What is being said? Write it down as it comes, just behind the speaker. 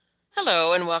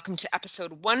Hello and welcome to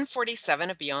episode 147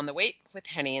 of Beyond the Wait with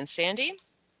Henny and Sandy.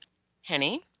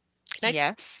 Henny, can I tell you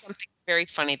Yes. something very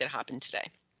funny that happened today?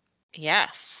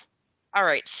 Yes. All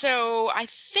right, so I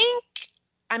think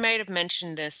I might have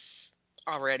mentioned this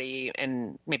already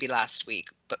and maybe last week,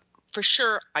 but for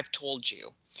sure I've told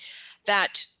you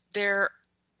that the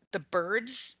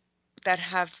birds that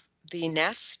have the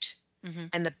nest Mhm.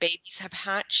 and the babies have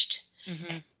hatched.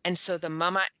 Mhm. And so the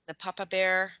mama and the papa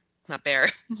bear, not bear,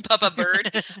 papa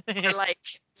bird are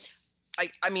like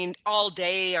I mean, all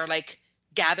day are like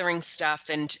gathering stuff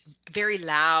and very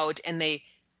loud, and they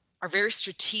are very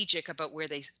strategic about where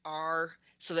they are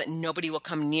so that nobody will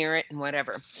come near it and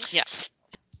whatever. Yeah.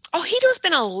 Ojito's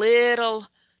been a little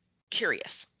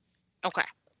curious. Okay.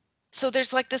 So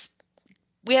there's like this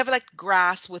we have like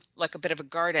grass with like a bit of a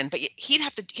garden, but he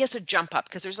has to jump up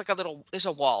because there's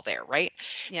a wall there, right?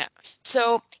 Yeah.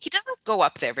 So he doesn't go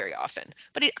up there very often,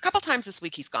 but a couple times this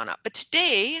week he's gone up. But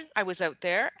today I was out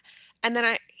there, and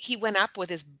then he went up with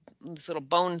this little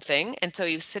bone thing, and so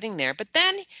he was sitting there. But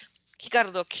then he got a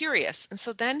little curious, and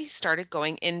so then he started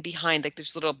going in behind, like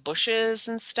there's little bushes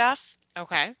and stuff.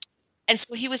 Okay. And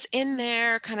so he was in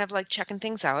there, kind of like checking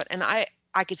things out, and I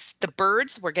could the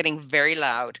birds were getting very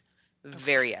loud, Okay.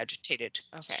 very agitated,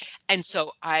 Okay. and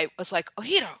so I was like,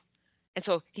 Ojito, and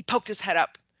so he poked his head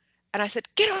up, and I said,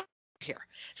 "Get over here."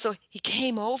 So he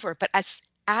came over, but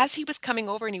as he was coming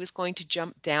over and he was going to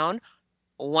jump down,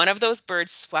 one of those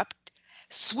birds swooped,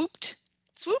 swooped,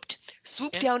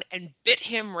 swooped Yeah. down and bit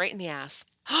him right in the ass.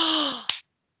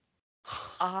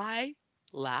 I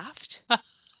laughed.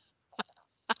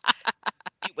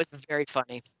 It was very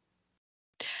funny.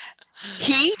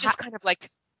 He Ha- just kind of like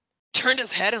turned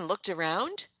his head and looked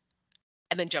around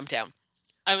and then jumped down.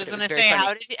 I But was it was gonna very say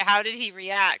funny. how did he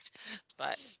react?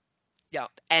 But Yeah,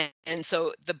 and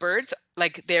so the birds,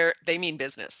 like, they mean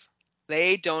business.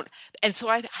 They don't and so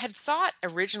I had thought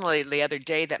originally the other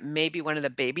day that maybe one of the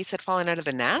babies had fallen out of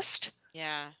the nest,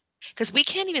 yeah. because we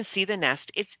can't even see the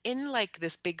nest. It's in, like,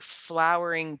 this big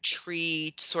flowering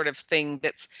tree sort of thing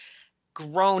that's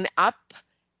grown up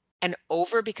and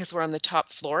over because we're on the top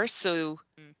floor, so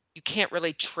Mm, you can't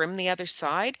really trim the other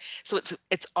side, so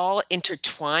it's all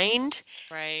intertwined,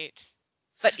 right.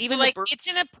 but So even the like it's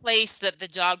in birds. a place that the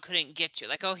dog couldn't get to.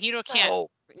 Like Ojito can't. No,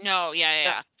 No. Yeah. Yeah. no,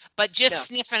 Yeah. But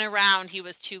just no. sniffing around, he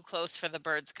was too close for the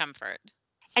bird's comfort.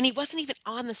 And he wasn't even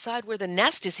on the side where the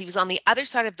nest is, he was on the other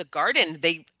side of the garden.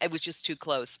 It was just too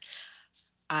close.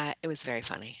 It was very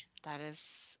funny. That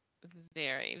is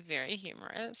very, very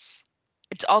humorous.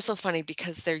 It's also funny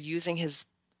because they're using his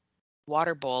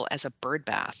water bowl as a bird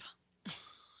bath.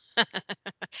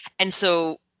 And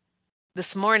so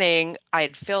this morning I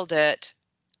had filled it,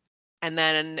 and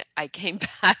then I came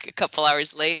back a couple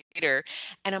hours later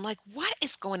and I'm like, "What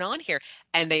is going on here?"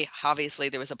 And there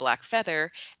was a black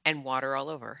feather and water all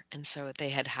over. And so they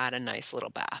had had a nice little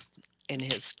bath in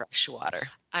his fresh water.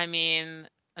 I mean,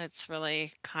 it's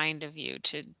really kind of you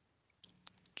to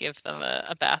give them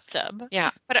a bathtub. Yeah,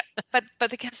 but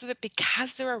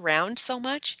because they're around so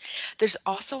much, there's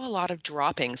also a lot of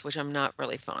droppings, which I'm not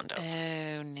really fond of.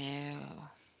 Oh, no.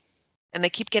 And they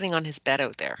keep getting on his bed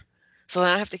out there. So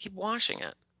then I have to keep washing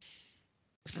it.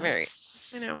 It's very,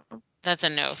 you That's know, that's a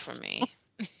no for me.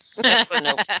 that's a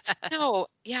no. No,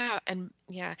 yeah, and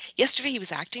yeah. Yesterday he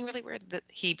was acting really weird,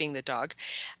 he being the dog.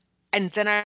 And then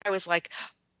I was like,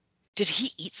 did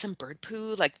he eat some bird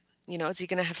poo? Like, is he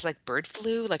gonna have like bird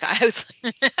flu? Like I was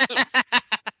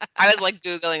like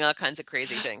Googling all kinds of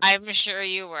crazy things. I'm sure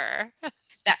you were.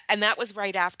 That was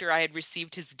right after I had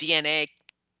received his DNA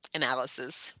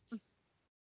analysis.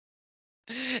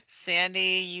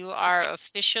 Sandy, you are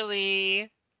officially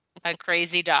a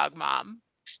crazy dog mom.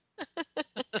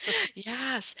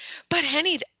 Yes. But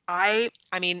Henny, I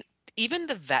mean, even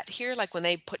the vet here, like when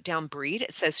they put down breed,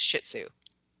 it says Shih Tzu.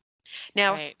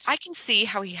 Now, Right. I can see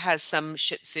how he has some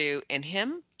Shih Tzu in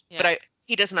him, but Yeah.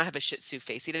 he does not have a Shih Tzu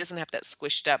face. He doesn't have that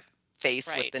squished up face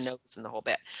with the Right. nose and the whole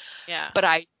bit. Yeah. But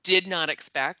I did not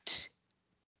expect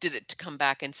did it to come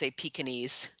back and say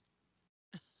Pekingese.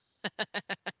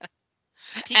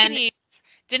 And Pekingese,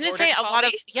 didn't it border say collie,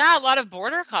 a lot of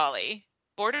border collie?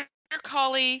 border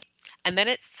collie, and then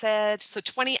it said so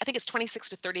 20, I think it's 26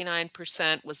 to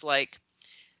 39% was like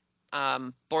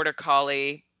border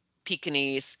collie,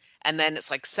 Pekingese, and then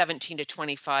it's like 17 to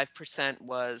 25%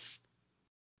 was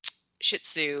Shih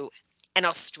Tzu and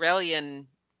Australian,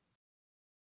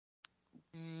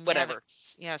 Yeah, whatever.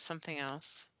 there's yeah, something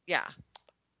else. Yeah.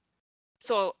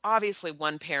 So obviously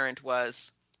one parent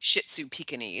was Shih Tzu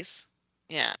Pekingese,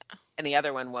 Yeah. and the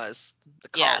other one was the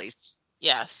collies. Yes.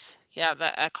 Yes. Yeah,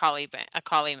 a collie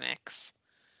mix.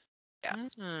 Yeah.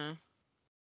 Mhm.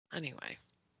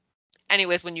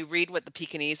 Anyways, when you read what the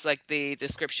Pekingese, like the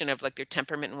description of like their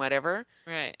temperament and whatever,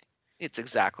 Right. it's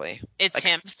exactly It's like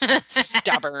him.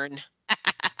 stubborn,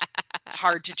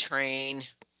 hard to train,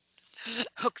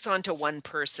 hooks onto one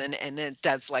person and it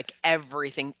does like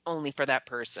everything only for that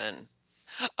person.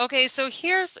 Okay, so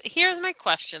here's my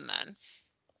question then.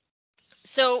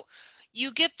 So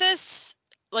you get this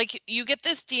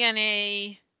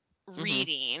DNA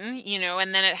reading, you know,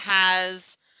 and then it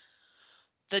has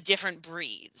the different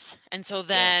breeds. And so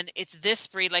then it's this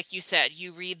breed, like you said,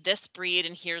 you read this breed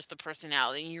and here's the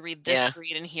personality. You read this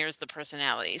breed and here's the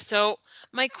personality. So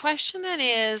my question then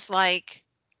is like,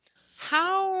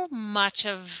 how much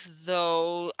of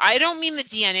though, I don't mean the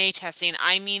DNA testing,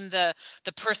 I mean the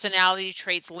personality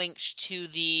traits linked to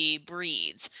the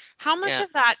breeds. How much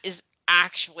of that is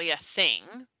actually a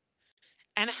thing?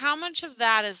 And how much of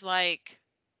that is like,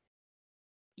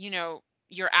 you know,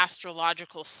 your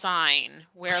astrological sign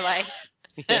where like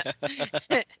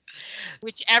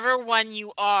whichever one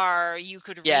you are, you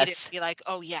could read it and be like,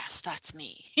 oh yes, that's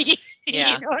me.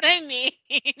 You know what I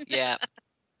mean? Yeah.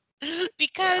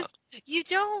 Because you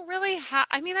don't really have,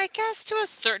 I mean, I guess to a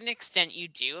certain extent you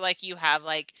do. Like you have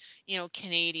like, you know,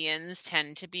 Canadians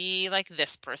tend to be like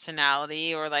this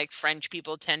personality, or like French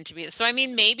people tend to be. So I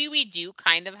mean, maybe we do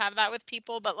kind of have that with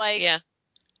people, but like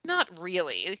not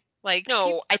really. Like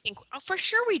No, I think for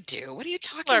sure we do. What are you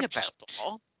talking about?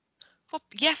 people. Well,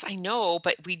 yes, I know,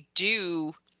 but we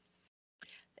do.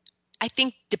 I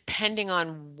think depending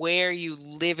on where you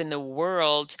live in the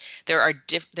world, there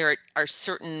are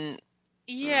certain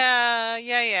Yeah,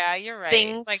 you're right.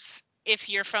 things. Like if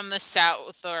you're from the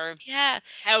south or Yeah.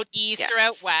 out east or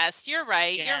out west, you're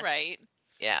right. You're right.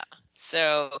 Yeah.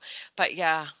 So, but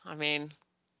yeah, I mean,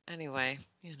 anyway,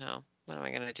 you know, what am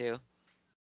I going to do?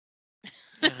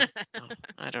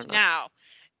 I don't know. Now,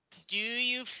 do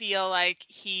you feel like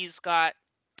he's got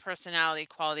personality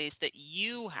qualities that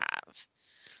you have?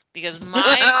 Because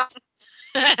my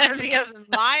because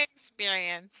my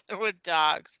experience with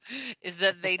dogs is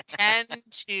that they tend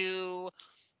to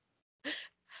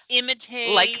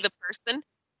imitate Like the person?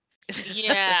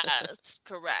 Yes,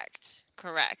 correct.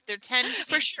 There tend to For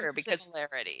be some sure, because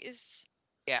similarities.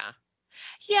 yeah.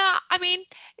 I mean,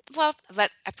 well,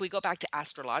 if we go back to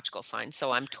astrological signs,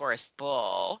 so I'm Taurus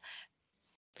bull,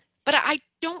 but I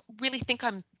don't really think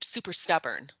I'm super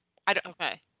stubborn. I don't.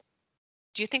 Okay.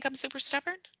 Do you think I'm super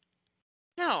stubborn?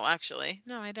 No, actually.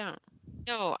 No, I don't.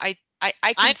 No, I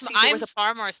can see there was I'm a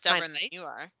far more point in my stubborn than life. you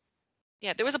are.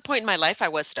 Yeah, there was a point in my life I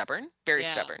was stubborn, very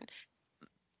Yeah. stubborn.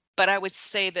 But I would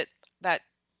say that that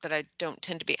I don't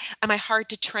tend to be. Am I hard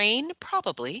to train?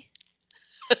 Probably.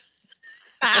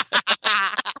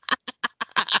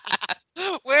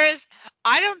 Whereas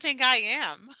I don't think I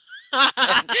am.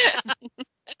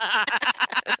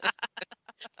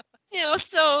 You know,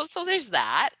 so there's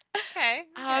that. Okay.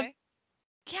 Um,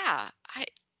 yeah, I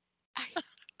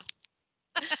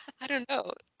I don't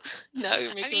know. Now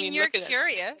you're I making mean, me you're look at it.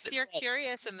 curious. You're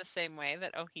curious in the same way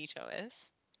that Ojito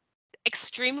is.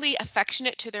 Extremely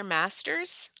affectionate to their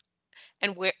masters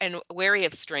and wary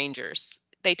of strangers.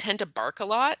 They tend to bark a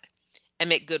lot and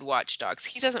make good watchdogs.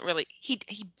 He doesn't really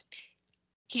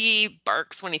he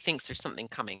barks when he thinks there's something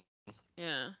coming.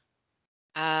 Yeah.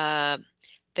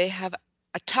 They have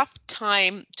a tough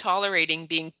time tolerating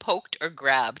being poked or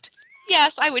grabbed.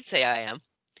 Yes, I would say I am.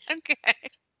 Okay.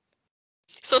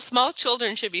 So small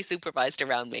children should be supervised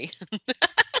around me.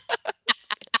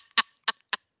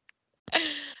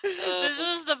 This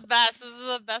is the best. This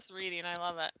is the best reading. I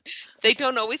love it. They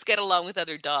don't always get along with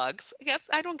other dogs. Yep,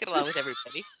 I don't get along with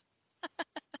everybody.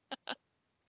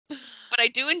 But I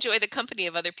do enjoy the company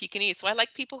of other Pekingese. So I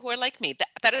like people who are like me.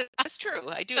 That is true.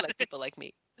 I do like people like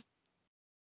me.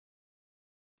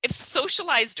 If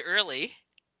socialized early,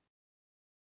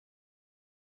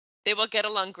 they will get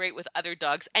along great with other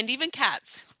dogs and even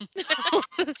cats.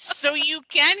 So you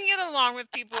can get along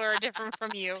with people who are different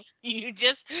from you. You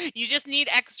just need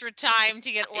extra time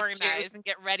to get organized and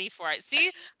get ready for it.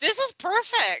 See, this is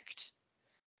perfect.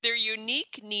 Their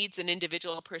unique needs and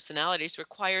individual personalities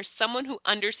require someone who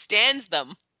understands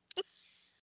them.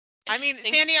 I mean,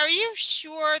 Sandy, are you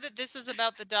sure that this is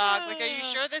about the dog? Like, are you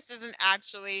sure this isn't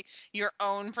actually your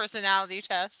own personality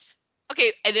test?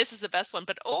 Okay, and this is the best one,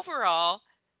 but overall,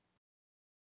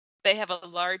 they have a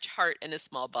large heart and a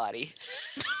small body.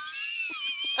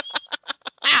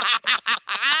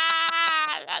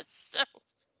 That's so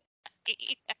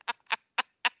funny.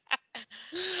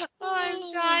 Oh,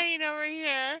 I'm dying over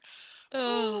here.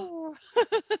 Oh,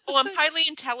 I'm highly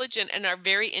intelligent and are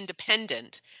very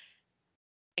independent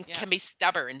and can be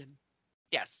stubborn.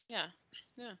 Yes. Yeah.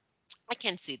 Yeah. I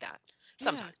can see that Yeah.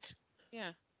 sometimes.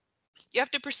 Yeah. You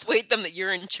have to persuade them that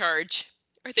you're in charge,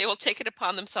 or they will take it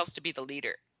upon themselves to be the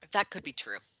leader. That could be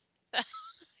true.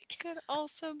 It could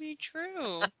also be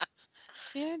true. Uh,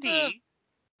 Sandy.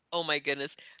 oh my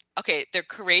goodness. Okay, they're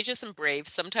courageous and brave,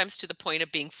 sometimes to the point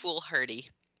of being foolhardy.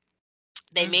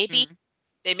 They may be Mhm.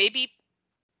 they may be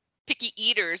picky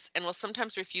eaters and will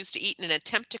sometimes refuse to eat in an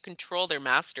attempt to control their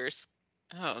masters.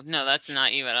 Oh, no, that's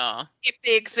not you at all. If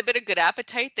they exhibit a good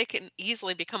appetite, they can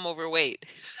easily become overweight.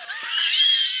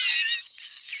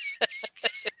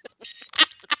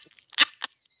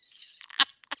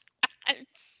 I'm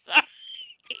sorry.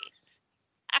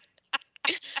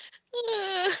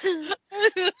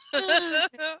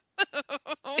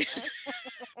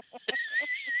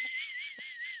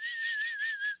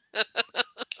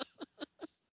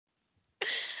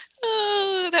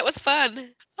 Oh, that was fun.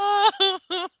 Oh,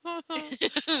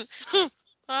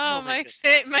 Oh my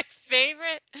goodness.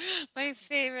 my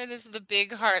favorite is the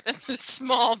big heart and the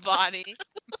small body,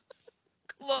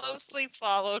 closely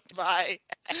followed by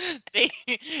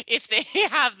if they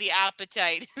have the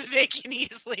appetite, they can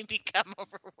easily become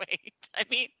overweight. I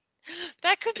mean,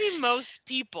 that could be most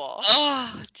people,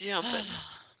 Oh, jumping.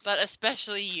 but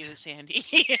especially you, Sandy.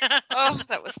 Oh,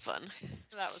 that was fun.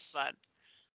 That was fun.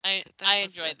 I That I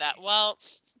was enjoyed really. that. Well,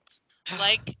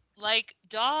 like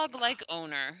dog like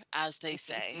owner, as they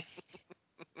say.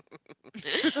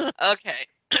 Okay.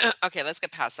 Okay, let's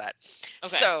get past that.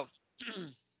 Okay. So,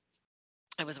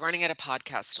 I was running out of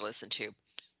podcasts to listen to,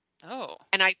 Oh,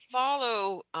 and I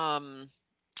follow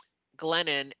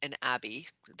Glennon and Abby,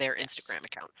 their yes. Instagram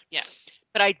accounts, Yes.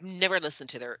 but I never listened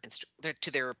to their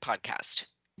podcast.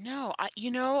 No,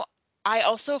 I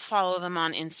also follow them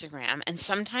on Instagram, and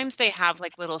sometimes they have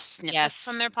like little snippets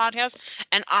from Yes. their podcast,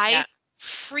 and Yeah. I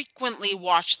frequently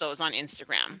watch those on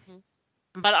Instagram. Hmm.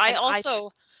 But I And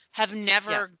also have yeah.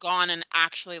 never gone and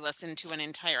actually listened to an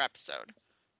entire episode.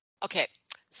 Okay.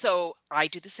 So I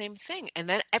do the same thing. And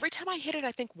then every time I hit it,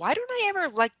 I think, why don't I ever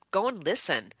like go and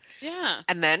listen? Yeah.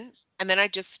 And then I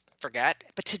just forget.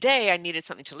 But today I needed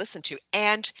something to listen to.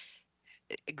 And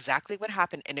exactly what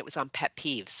happened. And it was on pet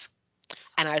peeves.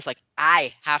 And I was like,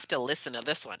 I have to listen to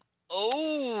this one. So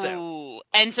Oh,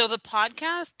 and so their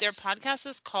podcast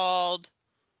is called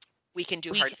we can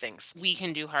do We hard Can, things. We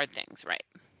Can Do Hard Things, right?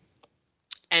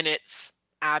 And it's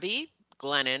Abby,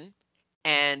 Glennon,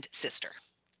 and sister.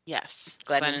 Yes,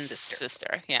 Glennon's Glennon's sister.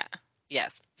 sister. Yeah.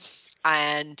 Yes.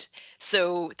 And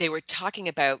so they were talking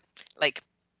about like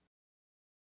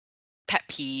pet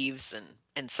peeves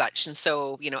and such. And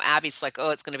so, Abby's like, "Oh,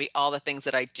 it's going to be all the things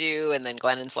that I do." And then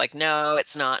Glennon's like, "No,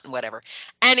 it's not," and whatever.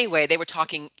 Anyway, they were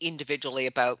talking individually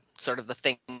about sort of the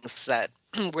things that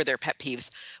were their pet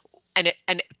peeves. And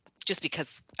just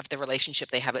because of the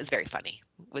relationship they have, it was very funny.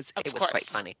 It Of was quite course.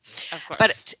 funny. Of But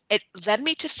course. it led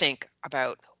me to think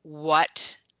about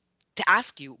what to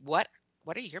ask you, what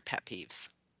are your pet peeves?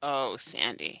 Oh,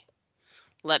 Sandy,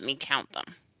 let me count them.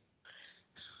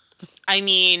 I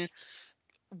mean,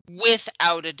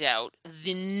 without a doubt,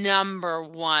 the number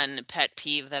one pet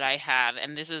peeve that I have,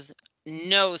 and this is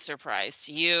no surprise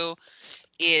to you,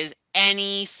 is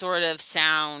any sort of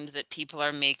sound that people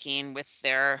are making with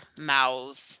their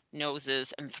mouths,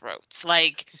 noses, and throats.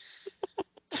 Like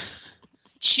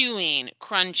chewing,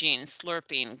 crunching,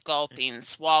 slurping, gulping,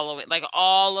 swallowing, like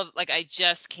I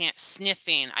just can't,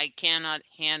 sniffing. I cannot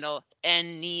handle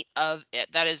any of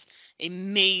it. That is a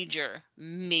major,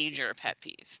 major pet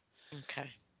peeve. Okay.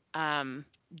 Um,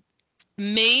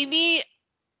 maybe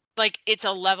like it's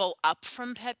a level up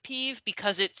from pet peeve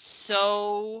because it's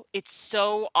so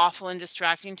awful and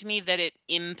distracting to me that it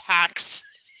impacts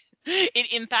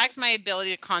it impacts my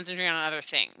ability to concentrate on other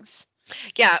things.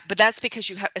 Yeah, but that's because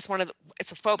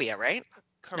it's a phobia, right?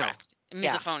 No. Correct.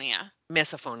 Yeah, Misophonia.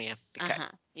 misophonia. Okay. Uh-huh.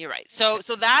 You're right. Okay.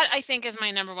 So that I think is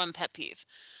my number one pet peeve.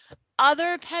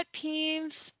 Other pet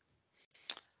peeves,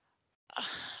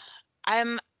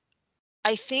 I'm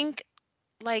I think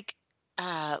like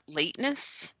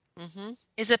lateness Mhm.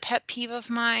 is a pet peeve of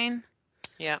mine.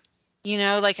 Yeah.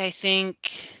 Like I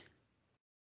think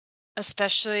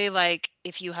especially like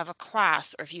if you have a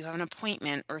class or if you have an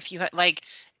appointment or if you have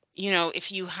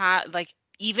if you have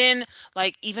even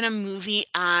a movie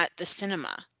at the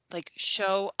cinema, like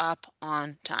show up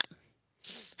on time.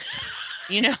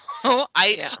 You know,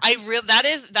 I Yeah. I real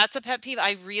that's a pet peeve.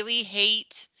 I really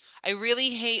hate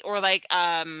or like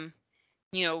a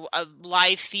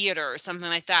live theater or something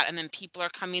like that and then people are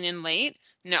coming in late.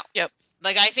 No. Yep.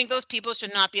 Like I think those people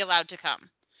should not be allowed to come.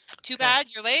 Too Okay.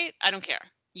 bad you're late. I don't care.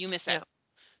 You miss out.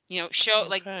 Yep. Show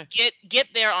like Okay.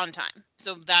 get there on time.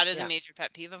 So that is a Yeah. major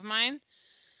pet peeve of mine.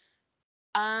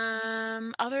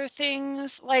 Other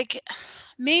things like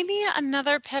Maybe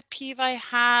another pet peeve I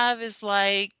have is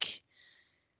like,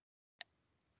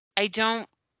 I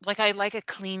like a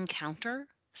clean counter.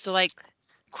 So like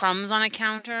crumbs on a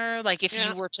counter, like if Yeah.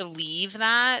 you were to leave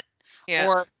that, Yeah.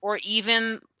 or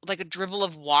even like a dribble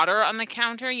of water on the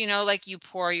counter, like you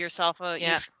pour yourself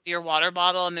Yeah. your water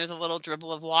bottle and there's a little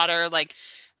dribble of water, like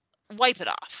wipe it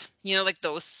off. Like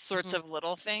those sorts Mhm. of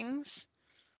little things.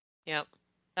 Yep.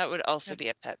 That would also Yep. be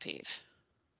a pet peeve.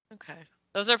 Okay.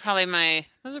 Those are probably my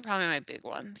big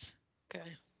ones.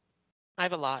 Okay. I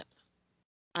have a lot.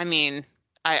 I mean,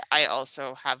 I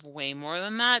also have way more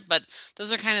than that, but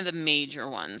those are kind of the major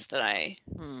ones that I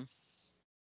Hmm.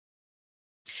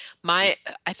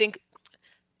 I think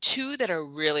two that are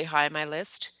really high on my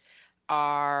list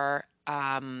are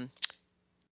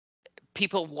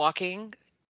people walking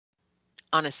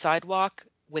on a sidewalk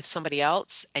with somebody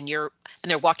else and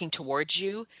they're walking towards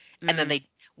you and then mm,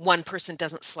 one person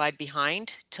doesn't slide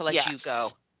behind to let you go.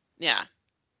 yes. Yeah.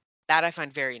 That I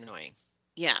find very annoying.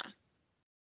 Yeah.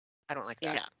 I don't like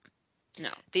that. Yeah.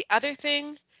 No. The other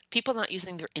thing, people not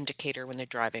using their indicator when they're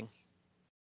driving.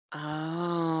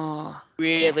 Oh. Yeah.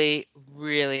 Really,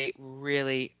 really,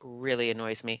 really, really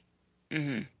annoys me.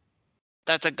 Mhm.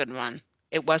 That's a good one.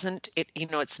 It wasn't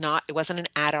an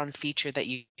add-on feature that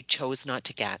you chose not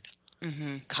to get.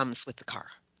 Mhm. Comes with the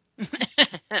car.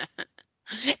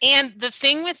 And the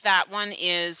thing with that one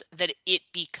is that it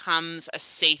becomes a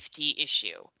safety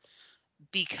issue,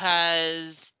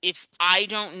 because if I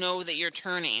don't know that you're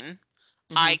turning,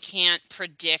 I Mhm. can't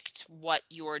predict what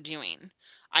you're doing.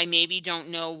 I maybe don't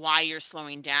know why you're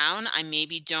slowing down. I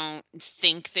maybe don't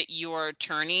think that you're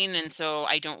turning, and so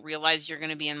I don't realize you're going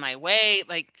to be in my way.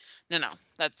 Like, no,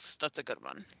 that's a good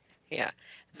one. Yeah.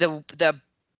 The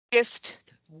biggest,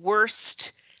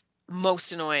 worst,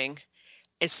 most annoying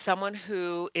is someone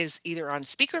who is either on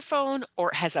speakerphone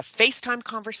or has a FaceTime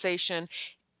conversation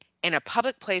in a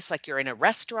public place, like you're in a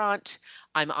restaurant,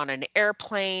 I'm on an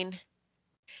airplane,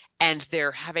 and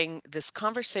they're having this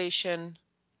conversation,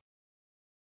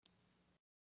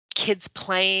 kids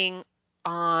playing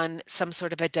on some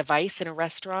sort of a device in a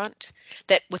restaurant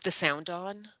that with the sound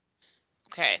on,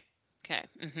 Okay. Okay.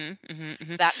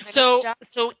 that kind of So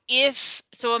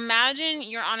stuff. imagine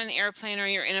you're on an airplane or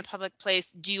you're in a public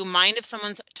place. Do you mind if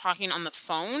someone's talking on the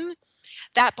phone?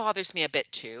 That bothers me a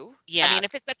bit too. I Yeah. mean,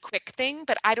 if it's a quick thing,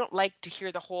 but I don't like to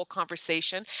hear the whole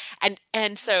conversation.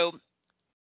 And so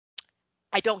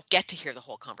I don't get to hear the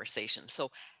whole conversation.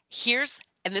 So here's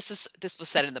and this was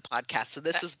said in the podcast. So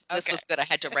this Okay. was good. I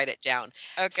had to write it down.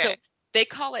 Okay. So they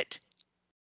call it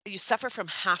you suffer from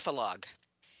half a log.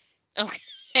 Okay.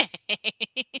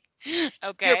 Your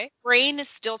Okay. brain is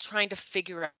still trying to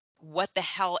figure out what the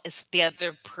hell is the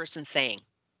other person saying.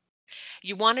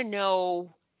 You want to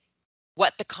know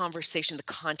what the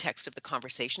context of the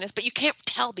conversation is, but you can't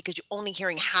tell because you're only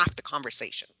hearing half the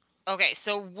conversation. Okay.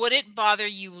 So would it bother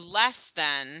you less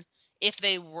then if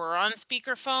they were on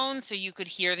speakerphone so you could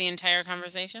hear the entire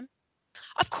conversation?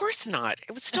 Of course not.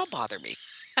 It would still bother me.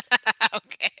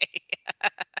 Okay.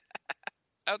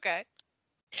 Okay.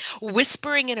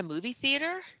 Whispering in a movie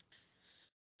theater,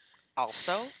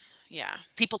 also. Yeah.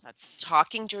 People That's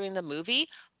talking during the movie,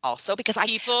 also, because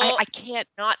people. I can't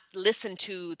not listen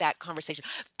to that conversation.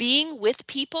 Being with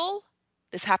people,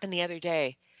 this happened the other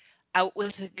day, out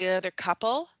with another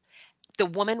couple. The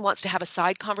woman wants to have a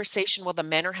side conversation while the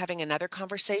men are having another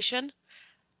conversation.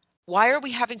 Why are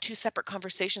we having two separate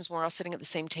conversations when we're all sitting at the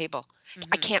same table?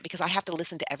 I Mhm. can't because I have to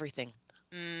listen to everything.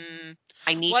 Mm.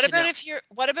 I need What to about know. if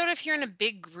you're in a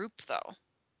big group though?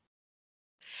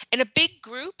 In a big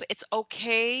group, it's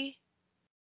okay.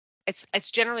 It's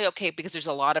generally okay because there's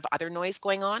a lot of other noise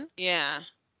going on. Yeah.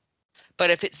 But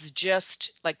if it's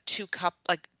just like two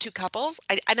couples,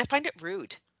 I find it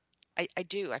rude. I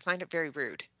do. I find it very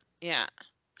rude. Yeah.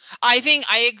 I think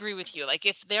I agree with you. Like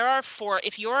if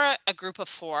you're a group of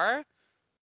 4,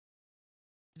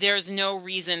 there's no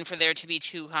reason for there to be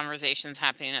 2 conversations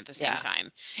happening at the same Yeah.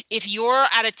 time. If you're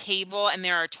at a table and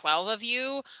there are 12 of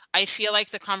you, I feel like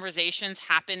the conversations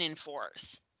happen in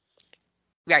 4s.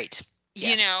 Right.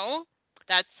 You Yes. know?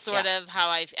 That's Yeah. sort of how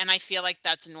I feel like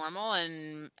that's normal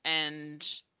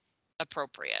and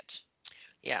appropriate.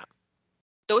 Yeah.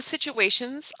 Those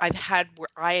situations I've had where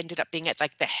I ended up being at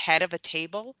like the head of a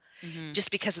table Mhm.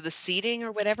 just because of the seating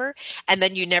or whatever, and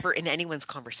then you never in anyone's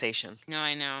conversation. No,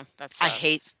 I know. That I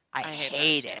hate sucks. I I hate that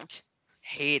hate too. it.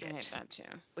 Hate I hate it. that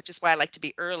too. Which is why I like to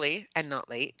be early and not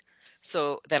late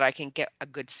so that I can get a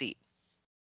good seat.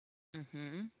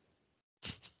 Mhm.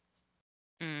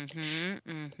 Mhm.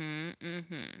 Mhm.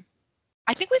 Mhm.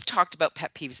 I think we've talked about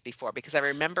pet peeves before because I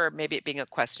remember maybe it being a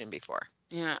question before.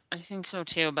 Yeah, I think so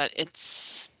too, but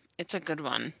It's a good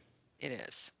one. It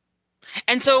is.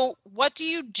 And so what do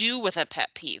you do with a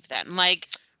pet peeve then? Like,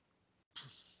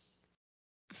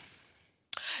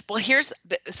 well,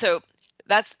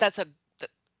 that's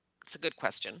a good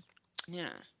question.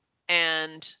 yeah.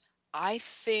 And I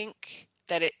think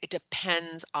that it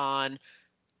depends on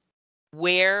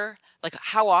where, like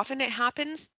how often it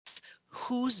happens,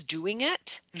 who's doing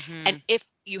it, and Mhm. if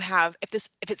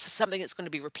it's something that's going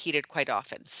to be repeated quite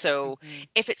often. So Mhm.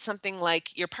 if it's something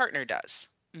like your partner does,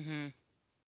 Mhm.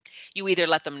 you either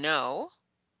let them know,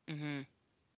 Mhm.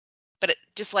 but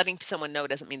just letting someone know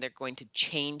doesn't mean they're going to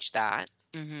change that.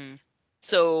 Mhm.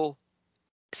 So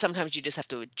sometimes you just have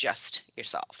to adjust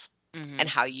yourself and Mhm.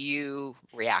 how you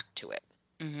react to it.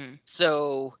 Mhm.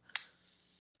 So,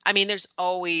 I mean, there's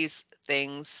always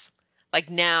things like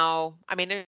now, I mean,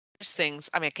 there's things, I mean, I can't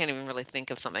even really think of something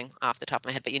off the top of my head,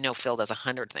 but Phil does 100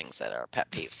 things that are pet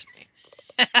peeves for me.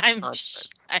 Hundreds.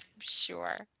 I'm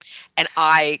sure. And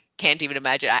I can't even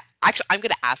imagine. Actually, I'm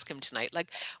going to ask him tonight,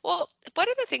 like, well, what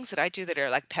are the things that I do that are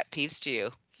like pet peeves to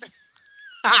you?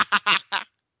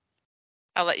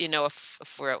 I'll let you know if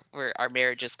our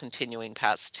marriage is continuing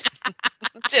past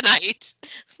tonight,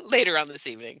 later on this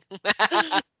evening.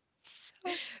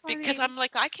 So Because funny. I'm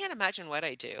like, I can't imagine what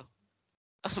I do.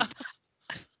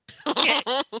 Okay.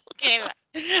 Okay.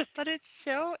 But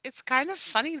it's kind of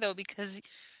funny though, because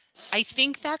I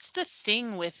think that's the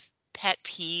thing with pet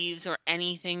peeves or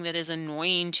anything that is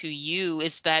annoying to you,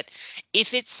 is that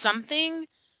if it's something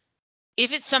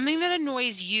if it's something that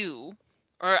annoys you,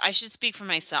 or I should speak for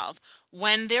myself,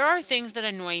 when there are things that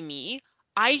annoy me,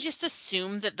 I just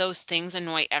assume that those things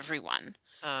annoy everyone.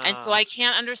 And so Uh, I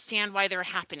can't understand why they're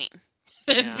happening.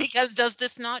 yeah, Because does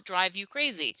this not drive you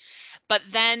crazy? But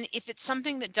then if it's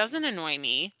something that doesn't annoy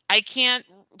me,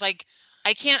 like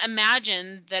I can't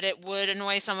imagine that it would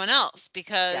annoy someone else,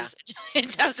 yeah. because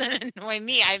it doesn't annoy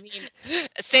me. I mean,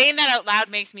 saying that out loud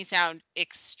makes me sound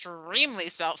extremely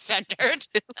self-centered.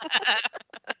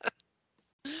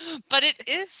 But it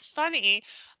is funny.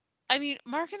 I mean,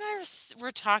 Mark and I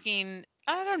were talking,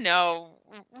 I don't know,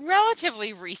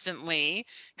 relatively recently,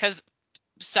 because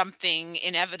something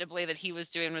inevitably that he was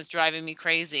doing was driving me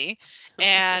crazy.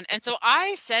 And so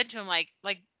I said to him, like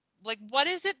what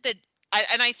is it that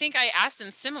I think I asked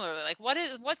him similarly, like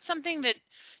what's something that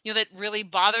that really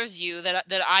bothers you that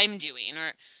I'm doing,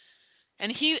 or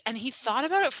and he thought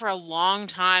about it for a long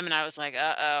time, and I was like,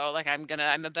 uh-oh, like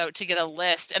I'm about to get a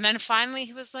list. And then finally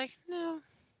he was like, no,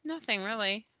 nothing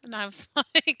really. And I was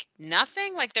like,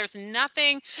 nothing? Like there's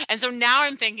nothing. And so now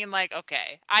I'm thinking like,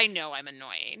 okay, I know I'm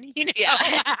annoying, Yeah.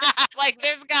 like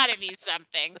there's got to be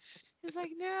something. He's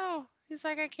like, no. He's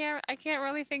like, I can't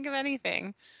really think of anything.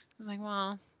 I was like,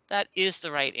 well, that is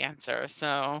the right answer.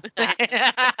 So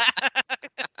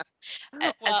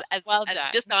As well, well as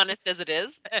done. dishonest as it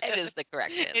is the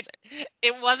correct It answer.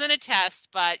 it wasn't a test,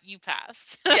 but you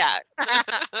passed. Yeah.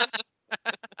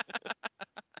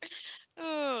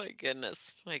 Oh my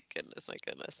goodness. My goodness, my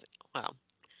goodness. Wow.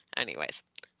 Anyways,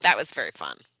 that was very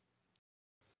fun.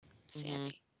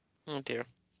 Mhm. Sandy, Oh dear.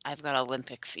 I've got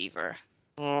Olympic fever.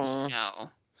 Mm.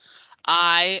 No.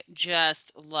 I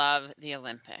just love the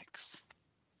Olympics.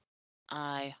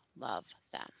 I love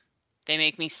them. They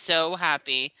make me so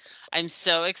happy. I'm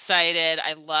so excited.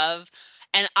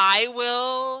 And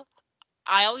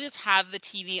I'll just have the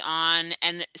TV on.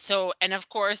 And of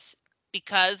course,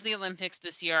 because the Olympics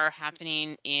this year are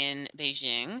happening in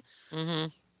Beijing,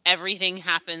 Mhm. everything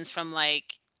happens from like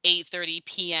 8:30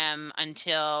 p.m.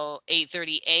 until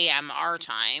 8:30 a.m. our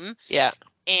time. Yeah.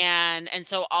 And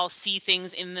so I'll see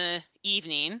things in the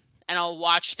evening, and I'll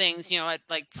watch things, at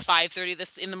like 5:30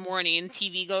 this in the morning.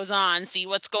 TV goes on, see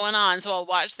what's going on. So I'll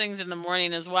watch things in the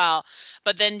morning as well.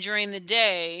 But then during the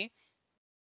day,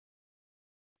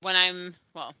 when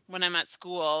I'm at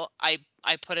school, I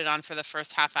put it on for the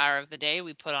first half hour of the day.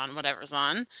 We put on whatever's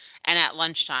on, and at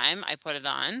lunchtime I put it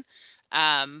on.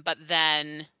 But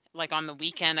then, like on the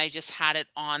weekend, I just had it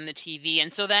on the TV,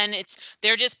 and so then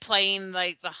they're just playing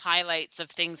like the highlights of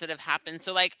things that have happened.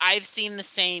 So like I've seen the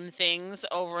same things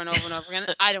over and over and over again.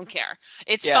 I don't care.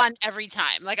 It's Yeah. fun every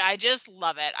time. Like I just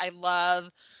love it. I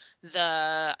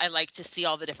like to see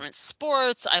all the different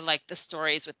sports. I like the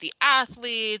stories with the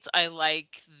athletes. I like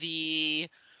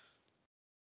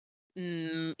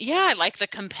yeah, I like the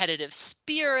competitive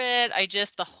spirit.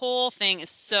 The whole thing is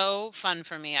so fun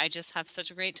for me. I just have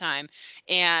such a great time.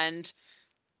 And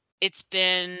it's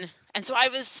been, and so I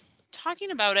was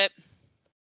talking about it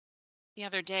the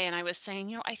other day, and I was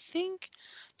saying, I think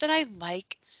that I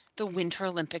like the Winter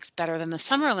Olympics better than the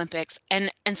Summer Olympics. And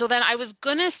so then I was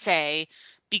gonna say,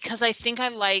 because I think I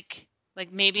like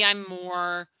maybe I'm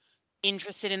more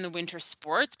interested in the winter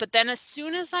sports. But then as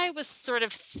soon as I was sort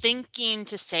of thinking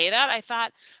to say that, I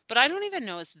thought, but I don't even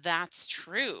know if that's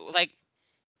true. Like,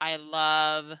 I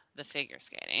love the figure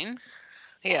skating.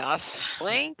 Yes.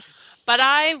 But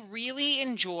I really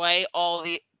enjoy all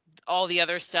the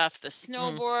other stuff, the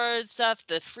Mm. snowboard stuff,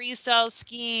 the freestyle Yeah.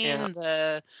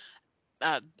 skiing,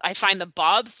 I find the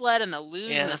bobsled and the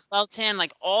luge and the Yeah. speltan,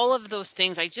 like all of those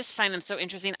things, I just find them so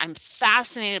interesting. I'm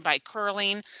fascinated by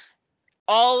curling.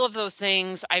 All of those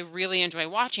things I really enjoy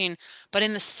watching. But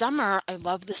in the summer, I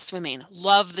love the swimming,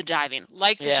 love the diving,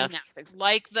 like the Yes. gymnastics,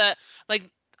 like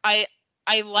I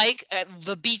I like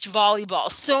the beach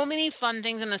volleyball. So many fun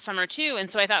things in the summer too. And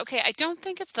so I thought, okay, I don't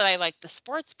think it's that I like the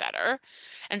sports better.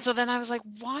 And so then I was like,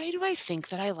 why do I think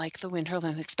that I like the Winter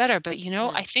Olympics better? But I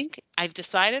Mm. think I've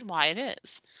decided why it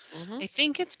is. Mhm. I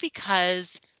think it's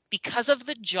because of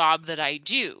the job that I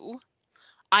do.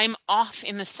 I'm off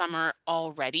in the summer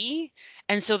already,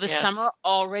 and so the Yes. summer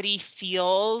already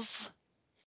feels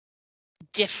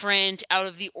different, out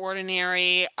of the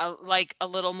ordinary, like a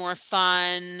little more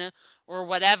fun or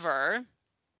whatever.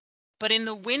 But in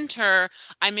the winter,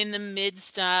 I'm in the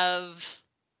midst of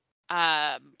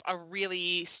a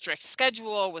really strict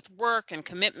schedule with work and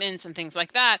commitments and things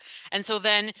like that. And so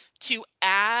then to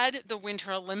add the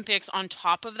Winter Olympics on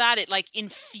top of that, it like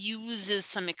infuses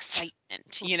some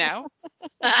excitement, you know?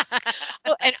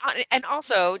 Well, and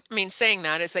also, I mean, saying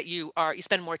that is that you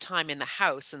spend more time in the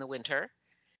house in the winter,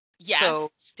 so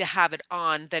Yes. to have it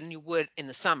on than you would in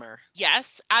the summer.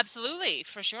 Yes, absolutely.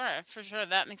 For sure. For sure.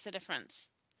 That makes a difference.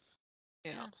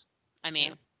 Yeah. Yeah. I Yeah.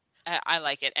 mean, I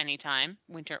like it anytime,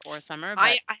 winter or summer, but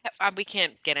I have, we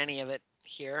can't get any of it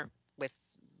here with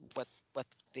what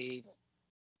the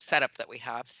setup that we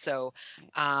have. So,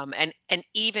 and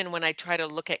even when I try to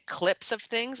look at clips of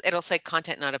things, it'll say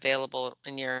content not available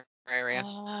in your area.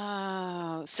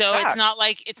 oh, so Sucks.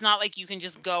 it's not like you can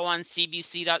just go on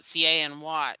cbc.ca and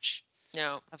watch.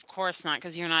 No. Of course not,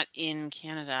 because you're not in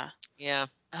Canada. Yeah.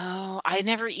 Oh, I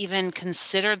never even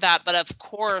considered that, but of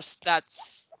course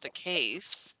that's the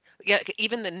case. Yeah,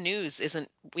 even the news isn't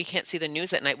we can't see the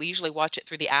news at night. We usually watch it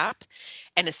through the app,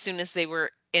 and as soon as they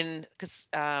were in, because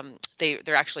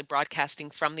they're actually broadcasting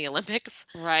from the Olympics,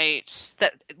 Right.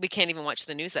 that we can't even watch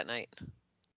the news at night.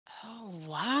 Oh,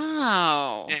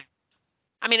 wow. Yeah.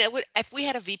 I mean, it would if we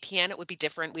had a VPN, it would be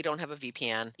different. We don't have a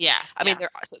VPN. Yeah, I mean, yeah.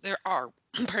 there are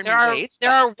pardon There me, are ways, there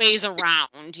but are ways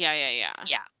around. Yeah, yeah, yeah.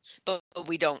 yeah, but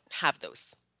we don't have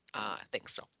those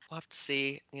things. So we'll have to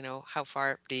see, how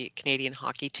far the Canadian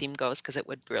hockey team goes because it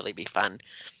would really be fun.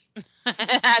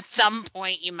 At some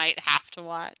point, you might have to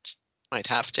watch. Might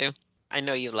have to. I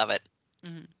know you love it.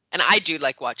 Mhm. And I do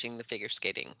like watching the figure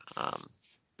skating.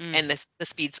 Mm, And the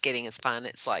speed skating is fun.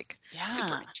 It's like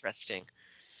super yeah. interesting.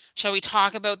 Shall we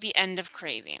talk about the end of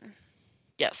Craving?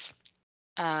 Yes.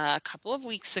 A couple of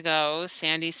weeks ago,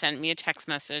 Sandy sent me a text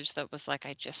message that was like,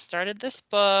 I just started this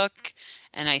book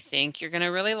and I think you're going to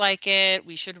really like it.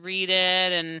 We should read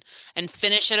it and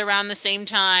finish it around the same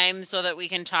time so that we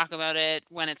can talk about it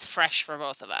when it's fresh for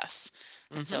both of us.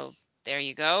 And Hmm. so there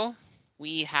you go.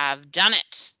 We have done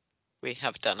it. We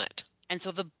have done it. And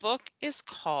so the book is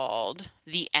called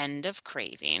The End of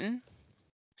Craving.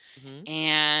 Hmm.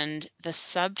 And the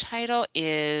subtitle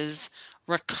is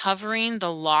Recovering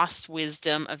the Lost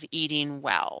Wisdom of Eating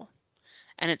Well.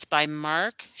 And it's by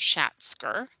Mark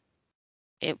Schatzker.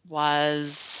 It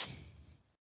was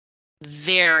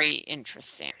very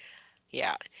interesting.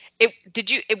 Yeah.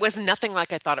 It was nothing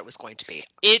like I thought it was going to be.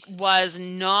 It was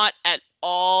not at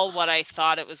all what I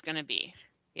thought it was going to be.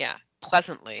 Yeah.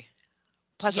 Pleasantly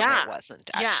it Yeah. wasn't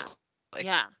Yeah. actually.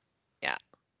 Yeah. Yeah.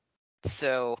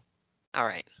 So, all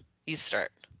right. You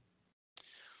start.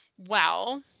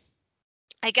 Well,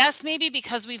 I guess maybe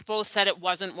because we've both said it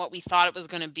wasn't what we thought it was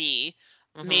going to be,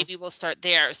 Hmm. maybe we'll start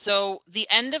there. So, the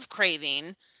end of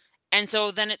Craving. And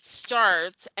so then it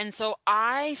starts. And so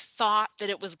I thought that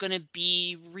it was going to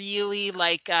be really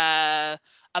like a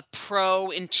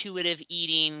pro intuitive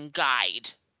eating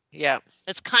guide. Yeah.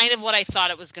 That's kind of what I thought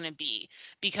it was going to be,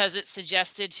 because it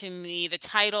suggested to me, the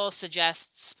title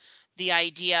suggests the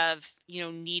idea of,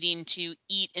 needing to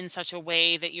eat in such a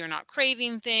way that you're not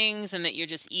craving things and that you're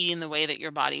just eating the way that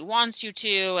your body wants you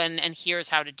to. And here's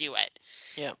how to do it.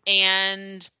 Yeah.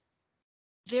 And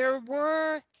there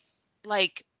were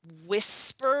like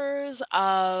whispers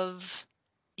of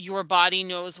your body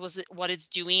knows what it's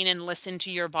doing and listen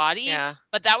to your body, Yeah.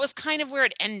 but that was kind of where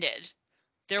it ended.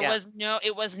 Yeah.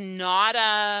 It was not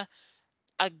a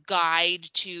guide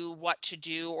to what to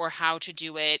do or how to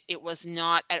do it. It was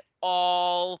not at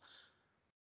all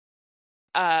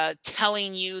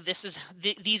telling you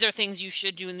these are things you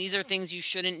should do and these are things you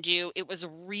shouldn't do. It was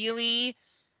really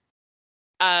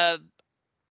a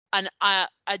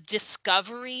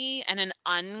discovery and an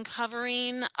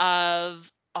uncovering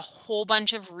of a whole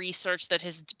bunch of research that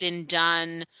has been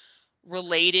done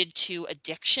related to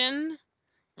addiction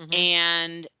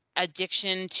and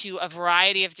addiction to a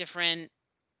variety of different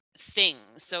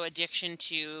things. So addiction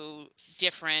to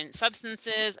different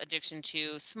substances, addiction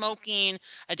to smoking,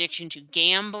 addiction to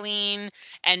gambling,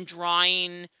 and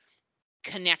drawing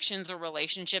connections or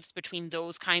relationships between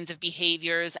those kinds of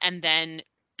behaviors and then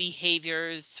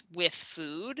behaviors with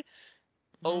food,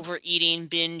 overeating,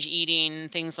 binge eating,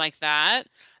 things like that,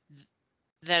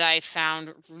 that I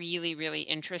found really, really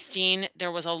interesting.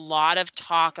 There was a lot of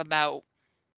talk about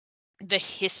the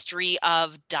history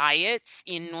of diets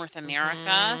in North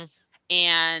America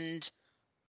and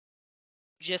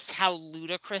just how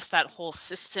ludicrous that whole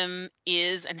system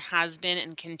is and has been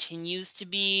and continues to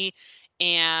be.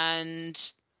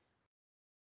 And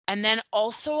then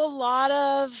also a lot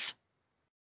of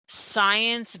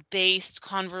science-based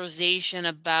conversation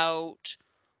about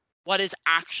what is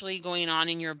actually going on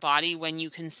in your body when you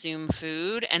consume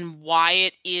food and why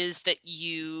it is that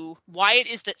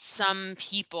some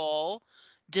people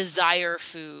desire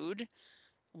food,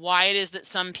 why it is that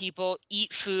some people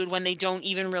eat food when they don't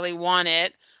even really want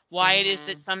it, why it is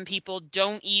that some people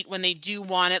don't eat when they do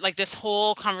want it, like this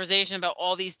whole conversation about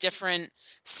all these different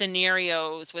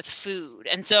scenarios with food.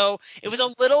 And so it was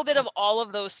a little bit of all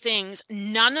of those things,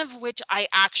 none of which I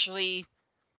actually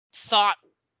thought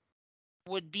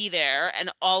would be there,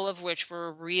 and all of which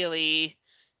were really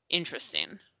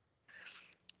interesting.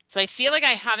 So I feel like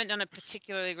I haven't done a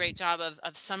particularly great job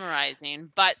of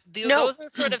summarizing, but those are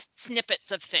sort of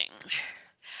snippets of things.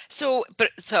 So,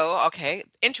 okay,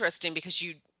 interesting, because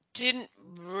you didn't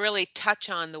really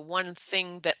touch on the one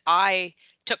thing that I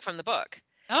took from the book.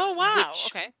 Oh, wow.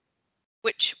 Okay.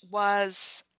 Which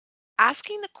was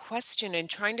asking the question and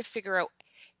trying to figure out,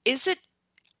 is it,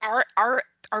 are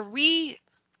we,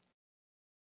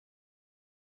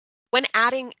 when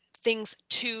adding things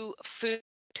to food,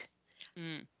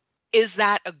 is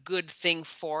that a good thing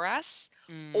for us?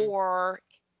 Or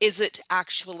is it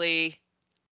actually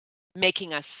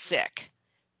making us sick?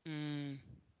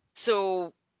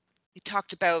 So we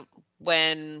talked about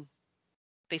when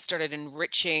they started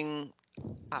enriching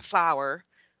flour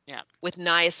with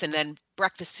niacin and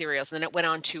breakfast cereals, and then it went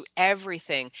on to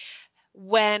everything.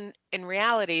 When in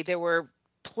reality, there were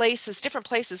different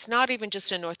places, not even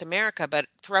just in North America, but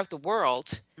throughout the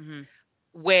world,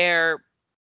 where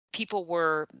people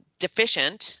were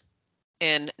deficient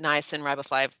in niacin,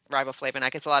 riboflavin. I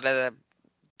guess a lot of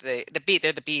they're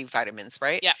the B vitamins,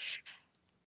 right? Yeah.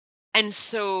 And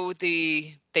so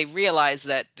they realized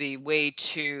that the way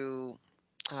to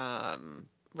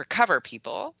recover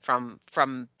people from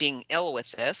being ill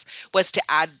with this was to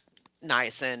add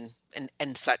niacin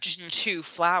and such to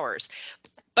flours.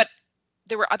 But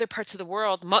there were other parts of the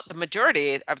world, the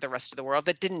majority of the rest of the world,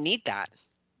 that didn't need that.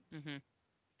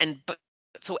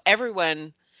 So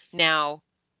everyone now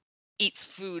eats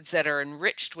foods that are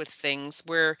enriched with things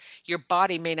where your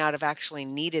body may not have actually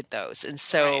needed those. And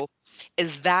so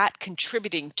is that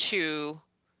contributing to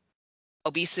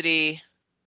obesity,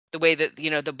 the way that,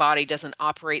 the body doesn't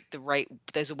operate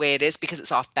there's a way it is because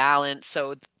it's off balance?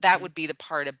 So that would be the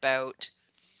part about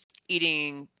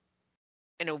eating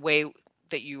in a way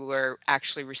that you are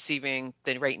actually receiving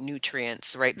the right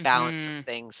nutrients, the right balance of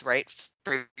things, right,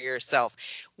 for yourself,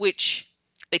 which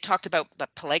they talked about the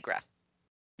pellagra.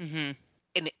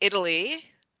 In Italy,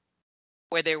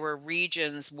 where there were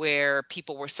regions where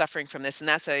people were suffering from this, and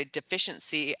that's a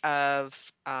deficiency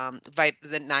of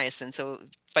the niacin, so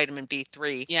vitamin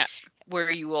B3, where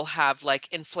you will have like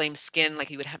inflamed skin, like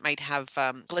you might have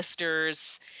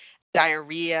blisters,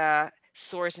 diarrhea,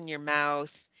 sores in your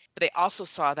mouth. But they also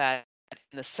saw that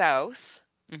in the South,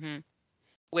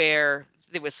 where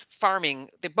there was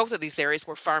farming. Both of these areas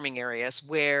were farming areas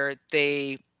where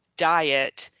the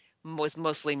diet was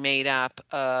mostly made up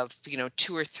of,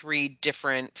 2 or 3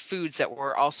 different foods that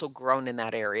were also grown in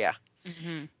that area.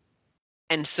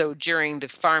 And so during the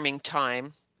farming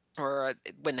time, or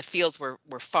when the fields were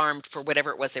farmed for whatever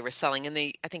it was they were selling,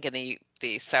 I think in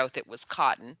the South it was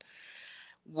cotton,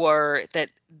 were that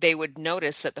they would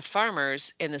notice that the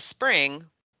farmers in the spring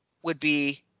would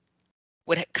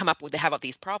come up with have all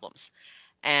these problems,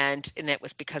 and it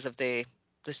was because of the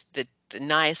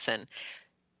niacin.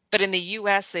 But in the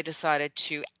U.S., they decided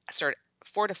to start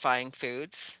fortifying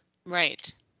foods. Right.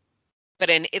 But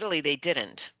in Italy, they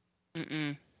didn't.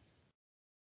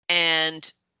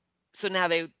 And so now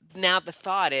the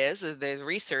thought is, the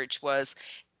research was,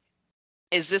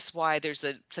 is this why there's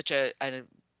such a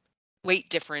weight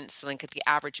difference, like, at the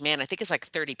average man? I think it's like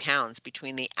 30 pounds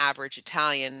between the average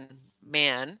Italian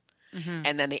man Mm-hmm.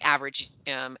 and then the average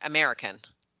American.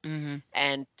 Mm-hmm.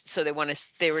 And so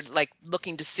they were like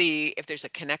looking to see if there's a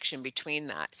connection between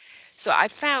that. So I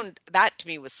found that to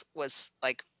me was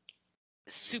like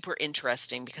super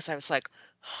interesting, because I was like,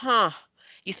 huh,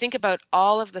 you think about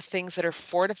all of the things that are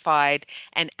fortified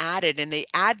and added, and they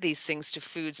add these things to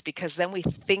foods because then we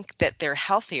think that they're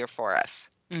healthier for us.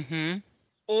 Mm-hmm.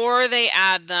 Or they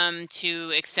add them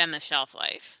to extend the shelf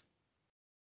life.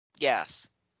 Yes.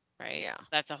 Right? Yeah.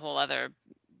 That's a whole other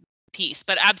piece.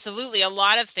 But absolutely, a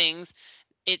lot of things,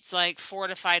 it's like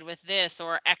fortified with this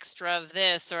or extra of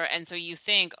this, and so you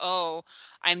think, oh,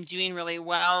 I'm doing really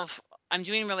well. I'm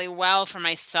doing really well for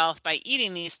myself by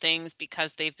eating these things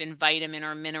because they've been vitamin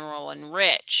or mineral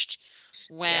enriched,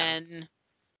 Yeah. when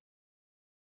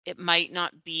it might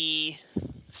not be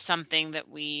something that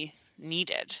we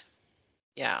needed.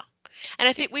 Yeah. And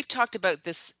I think we've talked about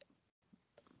this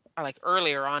like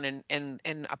earlier on in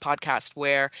a podcast,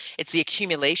 where it's the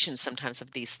accumulation sometimes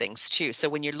of these things too. So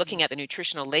when you're looking at the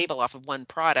nutritional label off of one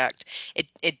product,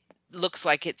 it looks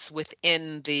like it's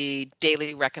within the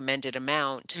daily recommended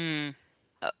amount, Mm,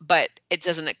 but it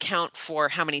doesn't account for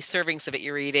how many servings of it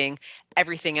you're eating,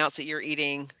 everything else that you're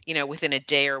eating, within a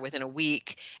day or within a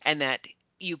week, and that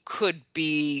you could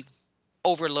be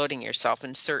overloading yourself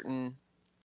in certain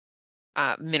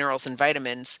minerals and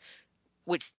vitamins,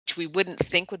 which we wouldn't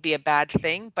think would be a bad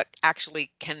thing, but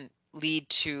actually can lead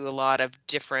to a lot of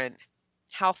different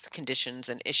health conditions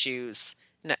and issues,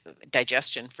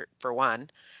 digestion for one.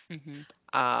 mm-hmm.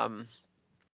 Um,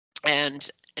 and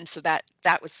and so that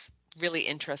was really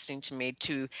interesting to me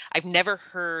too. I've never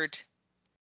heard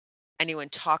anyone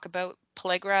talk about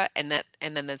pellagra, and then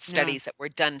the No. studies that were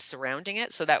done surrounding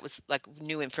it. So that was like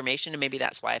new information, and maybe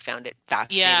that's why I found it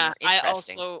fascinating Yeah, or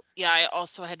interesting. I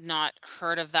also had not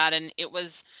heard of that, and it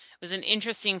was an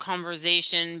interesting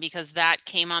conversation because that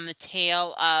came on the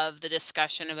tail of the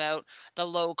discussion about the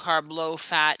low carb, low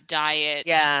fat diet,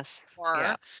 Yes. Yeah.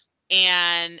 or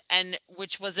and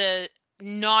which was a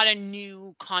not a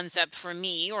new concept for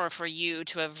me or for you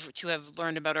to have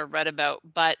learned about or read about,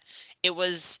 but it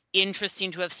was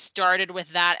interesting to have started with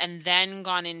that and then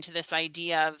gone into this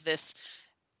idea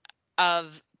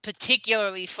of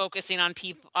particularly focusing on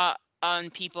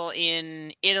people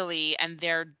in Italy and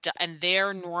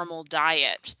their normal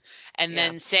diet, and Yeah.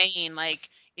 then saying, like,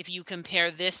 if you compare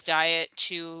this diet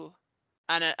to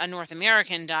a North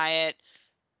American diet,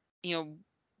 you know,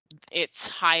 it's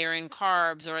higher in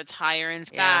carbs or it's higher in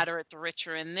Yeah. fat or it's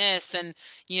richer in this, and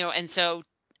and so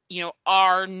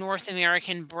our North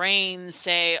American brains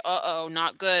say, uh-oh,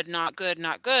 not good, not good,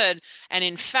 not good. And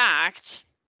in fact,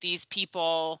 these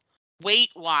people,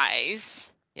 weight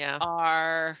wise, Yeah.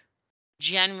 are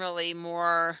generally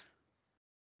more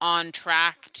on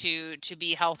track to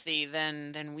be healthy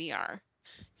than we are.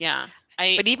 Yeah.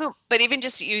 I But even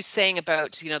just you saying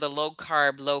about, the low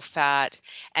carb, low fat,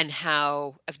 and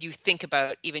how, if you think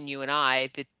about even you and I,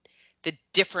 the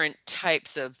different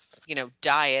types of,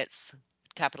 diets,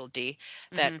 capital D,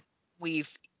 that mhm.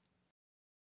 we've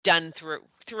done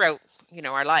throughout,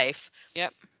 our life,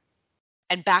 Yep.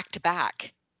 and back to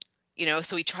back.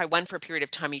 So we try one for a period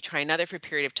of time, you try another for a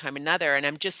period of time, another, and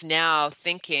I'm just now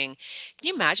thinking, can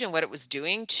you imagine what it was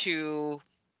doing to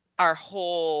our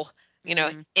whole,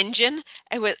 Mm, engine?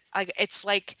 It's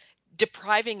like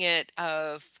depriving it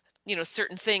of,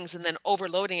 certain things, and then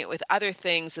overloading it with other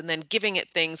things, and then giving it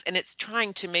things, and it's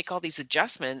trying to make all these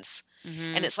adjustments,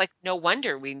 and mhm. it's like no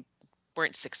wonder we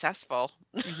weren't successful,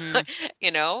 Mhm.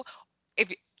 you know,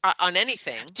 if on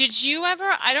anything. Did you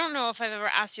ever, I don't know if I've ever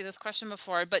asked you this question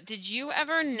before, but did you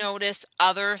ever notice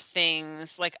other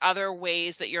things, like other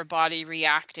ways that your body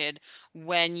reacted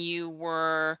when you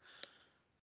were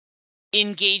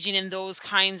engaging in those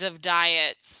kinds of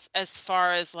diets, as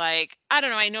far as, like, I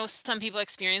don't know, I know some people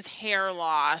experience hair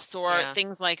loss or Yeah.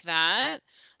 things like that.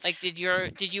 Like, did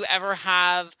you ever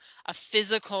have a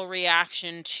physical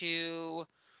reaction to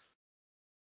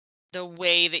the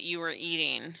way that you were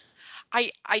eating?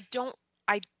 I don't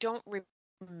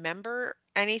remember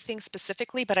anything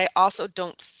specifically, but I also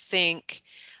don't think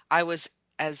I was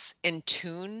as in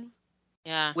tune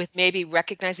Yeah. with maybe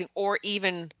recognizing or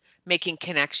even making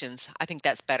connections. I think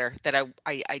that's better, that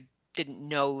I didn't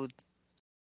know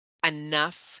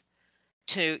enough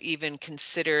to even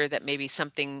consider that maybe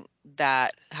something,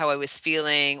 that how I was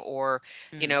feeling, or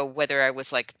Mm, whether I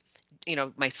was like,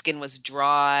 my skin was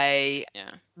dry,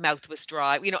 yeah. mouth was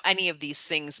dry, any of these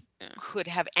things Yeah. could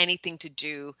have anything to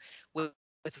do with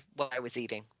what I was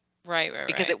eating, Right, right,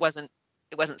 because right. it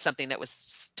wasn't something that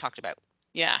was talked about.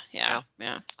 Yeah. You know?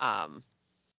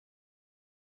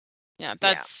 Yeah,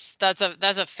 that's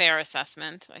a fair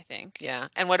assessment, I think. Yeah.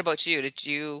 And what about you? Did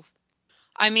you?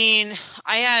 I mean,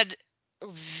 I had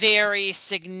very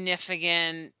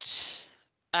significant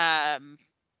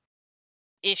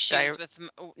issues with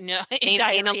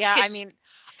diarrhea. I mean,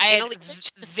 I had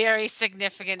very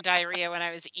significant diarrhea when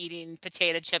I was eating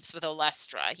potato chips with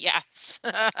Olestra. Yes.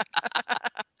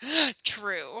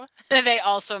 True. They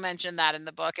also mentioned that in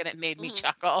the book, and it made me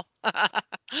chuckle. No,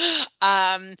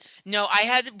 I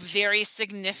had very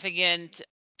significant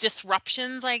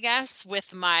disruptions, I guess,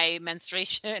 with my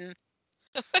menstruation.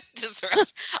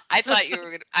 I thought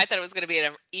it was going to be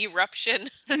an eruption.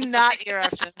 Not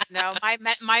eruptions. No, my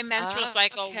menstrual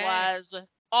cycle was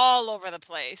all over the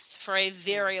place for a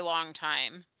very long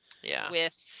time. Yeah.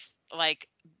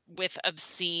 With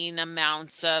obscene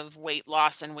amounts of weight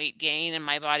loss and weight gain, and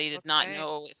my body did not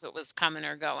know if it was coming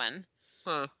or going.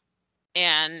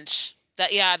 And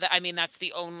I mean, that's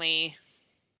the only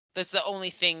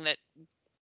thing that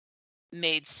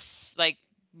made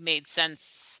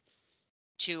sense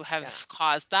to have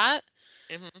caused that.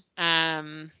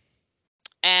 And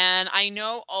I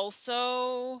know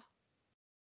also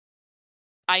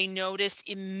I noticed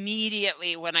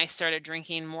immediately when I started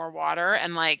drinking more water,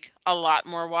 and like a lot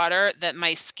more water, that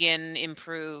my skin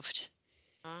improved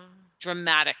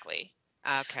dramatically.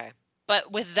 Okay.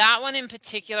 But with that one in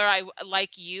particular,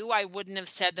 like you, I wouldn't have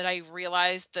said that I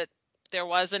realized that there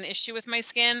was an issue with my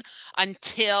skin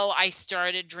until I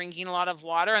started drinking a lot of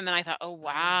water, and then I thought, oh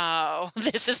wow,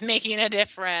 this is making a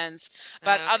difference.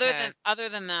 But other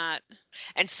than that.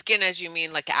 And skin, as you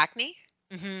mean like acne?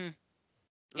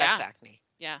 Less acne.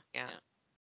 Yeah.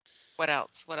 What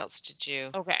else? What else did you?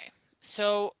 Okay.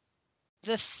 So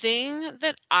the thing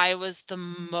that I was the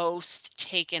most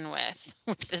taken with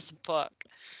this book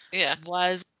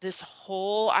was this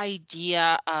whole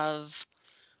idea of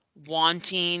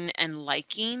wanting and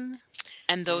liking,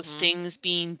 and those things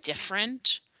being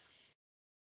different.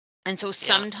 And so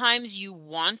sometimes you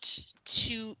want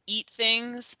to eat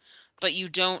things, but you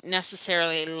don't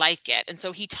necessarily like it. And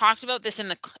so he talked about this in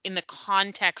the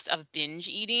context of binge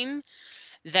eating,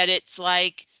 that it's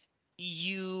like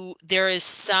there is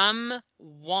some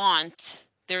want,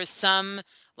 there's some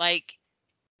like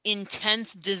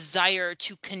intense desire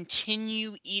to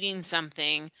continue eating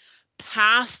something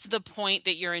past the point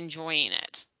that you're enjoying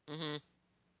it.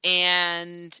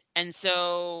 And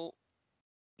so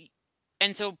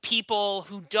people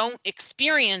who don't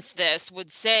experience this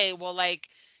would say, well, like,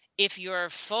 if you're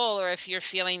full or if you're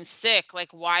feeling sick, like,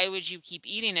 why would you keep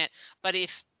eating it? But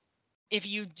if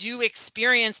you do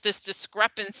experience this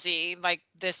discrepancy, like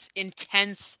this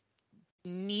intense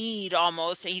need,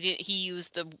 almost, he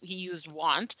used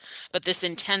want, but this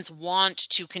intense want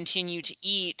to continue to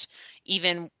eat,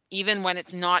 even when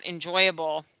it's not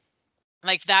enjoyable,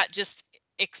 like that just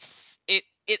it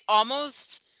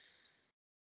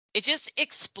just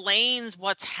explains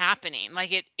what's happening.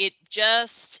 Like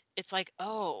it's like,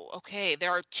 oh, okay,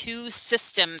 there are two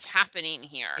systems happening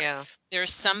here.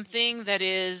 There's something that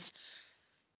is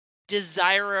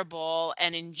desirable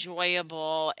and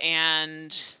enjoyable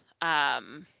and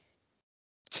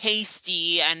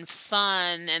tasty and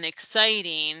fun and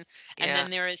exciting, and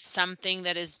then there is something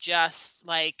that is just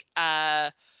like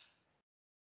a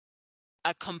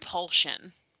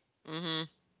compulsion.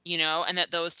 And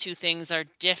that those two things are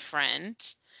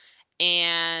different.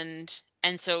 And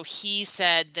so he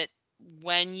said that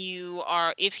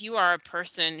if you are a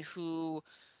person who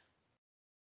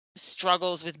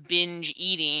struggles with binge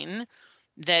eating,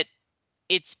 that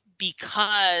it's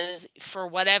because for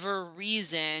whatever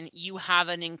reason you have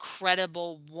an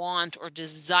incredible want or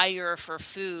desire for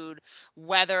food,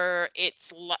 whether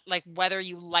it's whether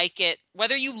you like it,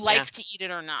 whether you like to eat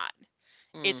it or not.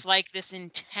 It's like this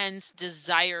intense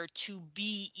desire to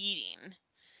be eating.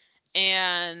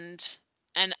 And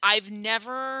I've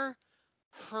never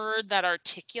heard that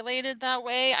articulated that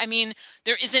way. I mean,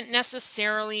 there isn't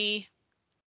necessarily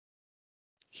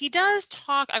he does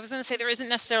talk, I was going to say there isn't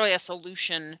necessarily a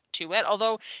solution to it,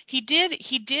 although he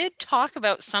did talk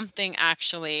about something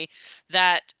actually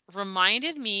that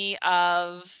reminded me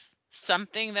of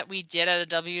something that we did at a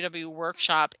WW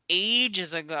workshop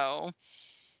ages ago.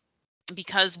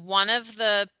 Because one of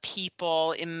the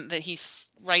people that he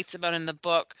writes about in the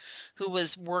book, who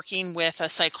was working with a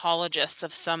psychologist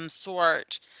of some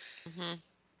sort,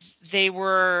 they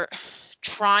were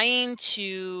trying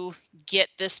to get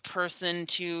this person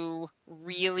to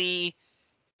really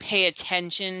pay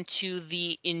attention to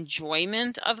the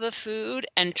enjoyment of the food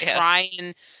and try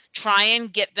and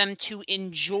get them to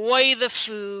enjoy the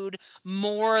food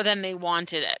more than they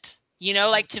wanted it. you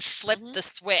know, like to flip the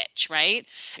switch, right?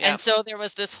 And so there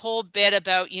was this whole bit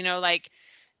about, you know, like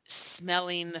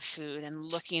smelling the food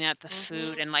and looking at the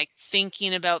food and like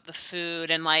thinking about the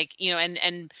food and like, you know,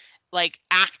 and like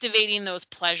activating those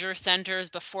pleasure centers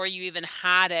before you even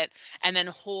had it, and then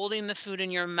holding the food in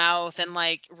your mouth and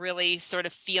like really sort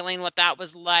of feeling what that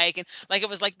was like. And like it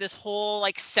was like this whole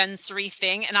like sensory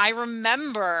thing. And I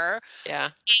remember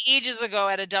ages ago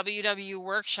at a WW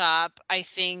workshop, I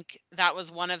think that was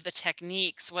one of the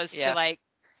techniques, was to like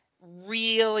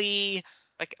really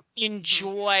like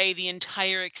enjoy the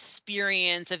entire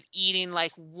experience of eating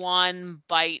like one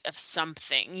bite of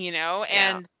something, you know?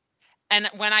 And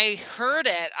when I heard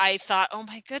it, I thought, oh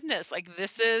my goodness, like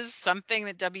this is something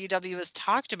that WW has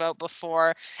talked about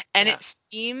before. And it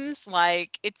seems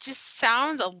like it just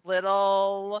sounds a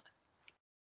little,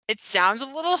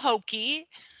 hokey,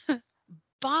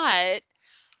 but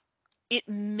it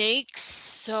makes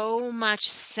so much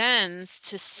sense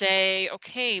to say,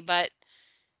 okay, but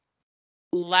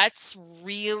let's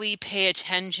really pay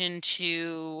attention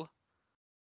to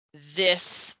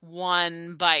this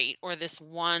one bite or this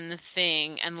one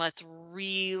thing, and let's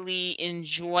really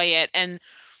enjoy it. And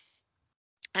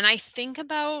I think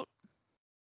about,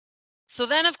 so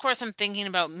then of course I'm thinking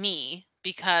about me,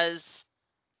 because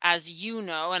as you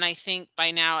know, and I think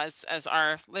by now as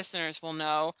our listeners will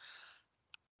know,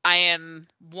 I am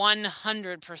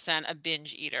 100% a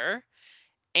binge eater.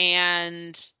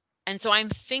 And so I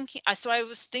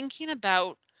was thinking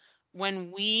about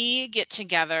when we get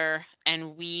together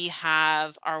and we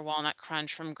have our walnut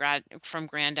crunch from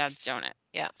Granddad's Donut.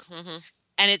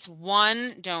 And it's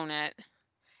one donut,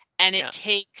 and it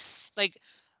takes like,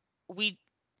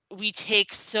 we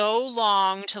take so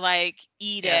long to like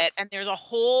eat it, and there's a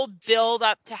whole build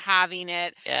up to having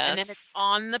it, and then it's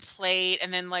on the plate,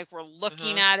 and then like we're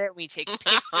looking at it, we take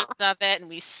pictures of it, and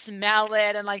we smell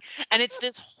it, and like, and it's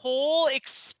this whole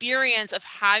experience of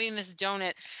having this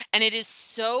donut, and it is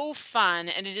so fun,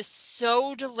 and it is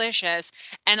so delicious,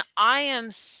 and I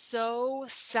am so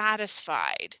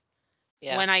satisfied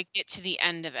when I get to the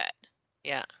end of it.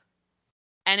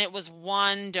 And it was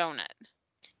one donut.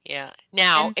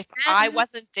 Now, And if I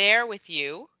wasn't there with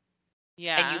you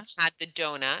and you yeah, had the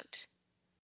donut,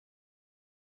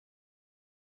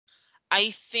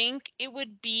 I think it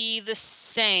would be the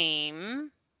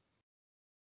same,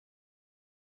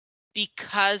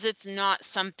 because it's not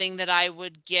something that I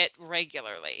would get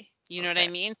regularly. You know what I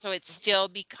mean? So it still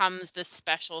becomes this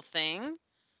special thing.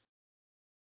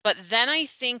 But then I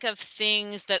think of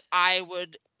things that I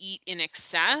would eat in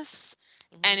excess,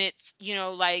 and it's, you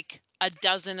know, like a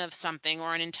dozen of something,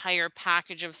 or an entire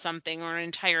package of something, or an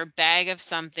entire bag of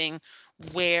something,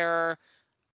 where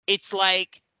it's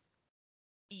like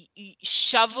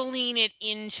shoveling it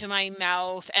into my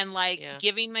mouth, and like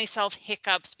giving myself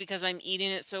hiccups because I'm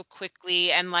eating it so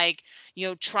quickly, and like, you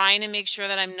know, trying to make sure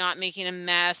that I'm not making a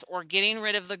mess or getting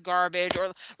rid of the garbage,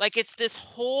 or like it's this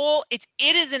whole, it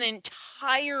is an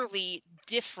entirely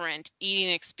different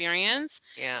eating experience.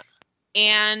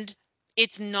 And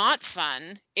it's not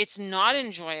fun, it's not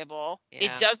enjoyable,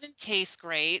 it doesn't taste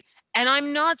great, and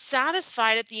I'm not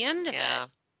satisfied at the end of it.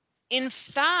 In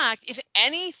fact, if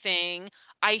anything,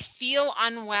 I feel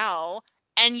unwell,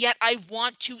 and yet I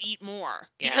want to eat more,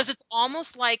 because it's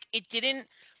almost like it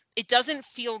doesn't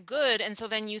feel good. And so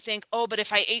then you think, oh, but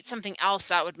if I ate something else,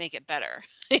 that would make it better.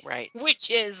 Right. Which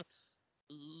is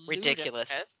Ridiculous.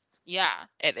 ludicrous. Yeah.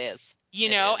 It is. You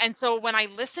It know, is. and so when I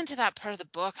listened to that part of the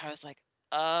book, I was like,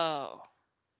 oh,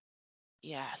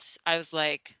 yes. I was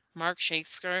like, Mark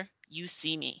Shakespeare, you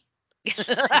see me.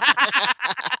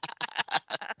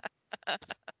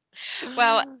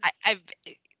 Well, I've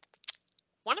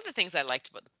one of the things I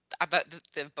liked about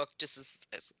the book, just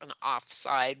as an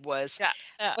offside, was Yeah.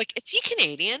 Yeah. like, is he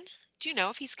Canadian? Do you know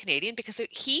if he's Canadian? Because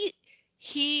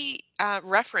he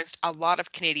referenced a lot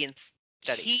of Canadian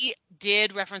studies. He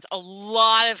did reference a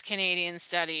lot of Canadian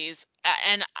studies,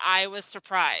 and I was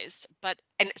surprised. But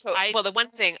And so, I well, the one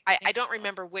thing I think don't so.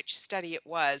 remember which study it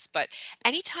was, but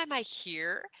anytime I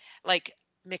hear like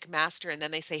McMaster and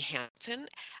then they say Hampton,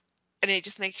 and it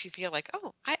just makes you feel like,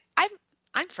 oh,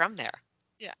 I'm from there.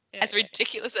 Yeah, yeah, As yeah, yeah.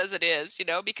 ridiculous as it is,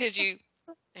 because you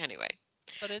anyway.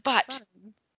 But it's But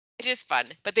fun. it is fun.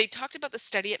 But they talked about the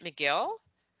study at McGill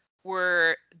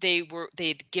where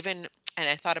they'd given, and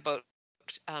I thought about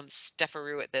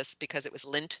Stefferoo at this because it was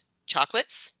Lindt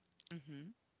chocolates, Hmm.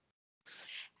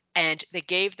 and they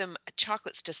gave them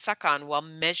chocolates to suck on while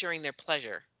measuring their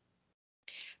pleasure.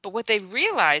 But what they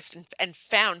realized and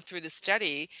found through the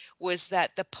study was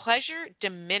that the pleasure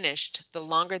diminished the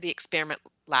longer the experiment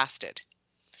lasted.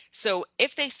 So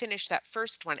if they finished that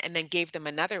first one and then gave them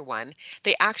another one,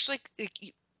 they actually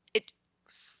it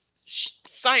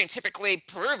scientifically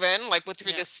proven, like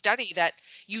through this study, that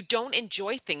you don't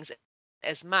enjoy things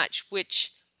as much,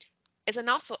 which is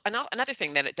another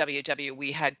thing that at WW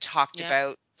we had talked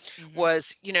about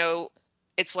was,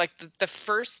 it's like the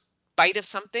first bite of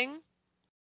something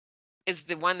is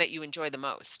the one that you enjoy the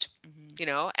most,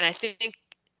 and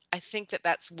I think that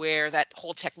that's where that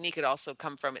whole technique could also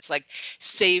come from. It's like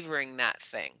savoring that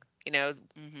thing,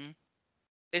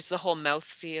 there's the whole mouth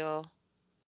feel,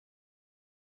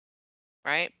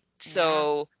 right?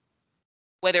 So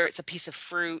whether it's a piece of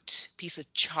fruit, piece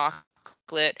of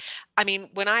chocolate, I mean,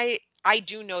 when I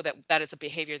do know that that is a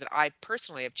behavior that I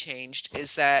personally have changed,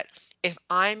 is that if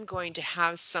I'm going to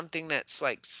have something that's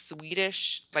like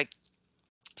sweetish, like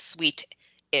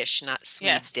sweet-ish, not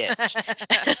Yes. Swedish.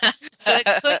 So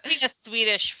it could be a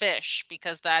Swedish fish,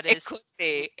 because that It is could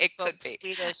be. It both could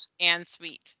be. Swedish and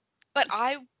sweet. But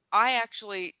I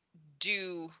actually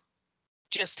do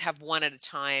just have one at a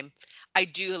time. I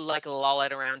do like lull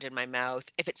it around in my mouth.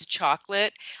 If it's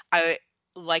chocolate, I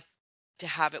like to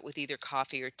have it with either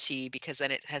coffee or tea, because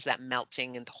then it has that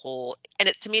melting and the whole, and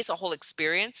it, to me, it's a whole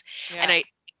experience. And Yeah.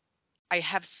 I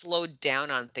have slowed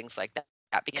down on things like that,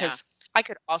 Yeah. because I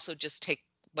could also just take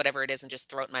whatever it is and just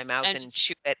throw it in my mouth And and just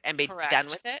chew it and be done correct.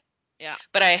 with it. Yeah.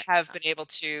 But I have been able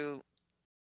to,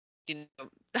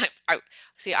 I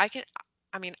see, I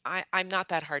mean, I'm not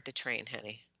that hard to train,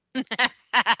 honey. The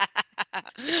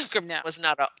description No. was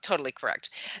not totally correct.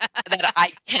 That I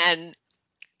can,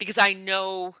 because I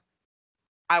know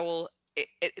I will,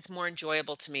 it's more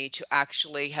enjoyable to me to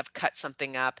actually have cut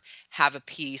something up, have a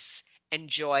piece,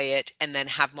 enjoy it, and then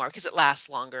have more, because it lasts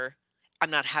longer. I'm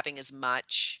not having as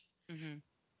much,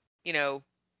 you know,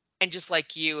 and just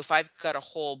like you, if I've got a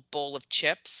whole bowl of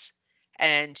chips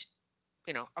and,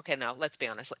 okay, no, let's be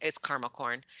honest, it's caramel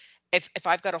corn. If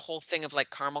I've got a whole thing of like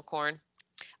caramel corn,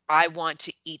 I want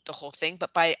to eat the whole thing,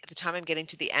 but by the time I'm getting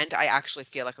to the end, I actually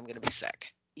feel like I'm going to be sick.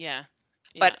 Yeah.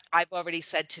 But I've already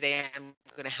said today I'm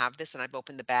going to have this, and I've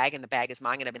opened the bag, and the bag is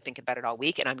mine, and I've been thinking about it all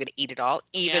week, and I'm going to eat it all,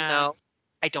 even though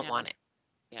I don't want it.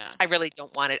 Yeah. I really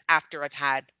don't want it after I've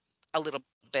had a little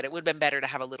bit. It would have been better to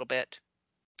have a little bit,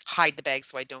 hide the bag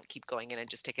so I don't keep going in and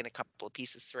just taking a couple of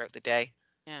pieces throughout the day.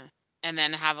 Yeah. And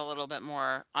then have a little bit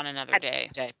more on another day.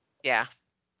 Yeah.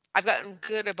 I've gotten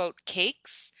good about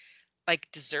cakes, like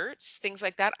desserts, things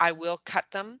like that. I will cut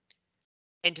them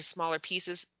into smaller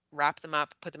pieces, wrap them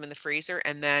up, put them in the freezer,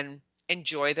 and then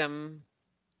enjoy them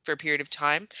for a period of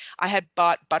time. I had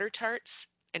bought butter tarts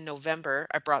in November.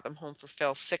 I brought them home for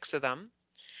Phil, 6 of them.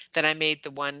 Then I made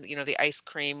the one, the ice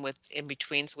cream with in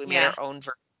between, so we made our own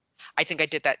version. I think I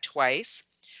did that twice.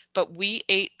 But we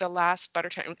ate the last butter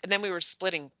tart, and then we were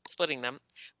splitting them.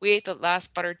 We ate the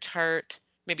last butter tart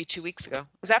maybe 2 weeks ago.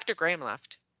 It was after Graham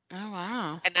left. Oh,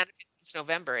 wow. And that since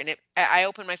November. And I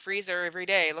open my freezer every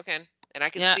day looking, and I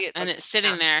can see it. And it's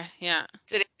sitting there. Yeah.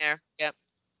 Sitting there. Yep.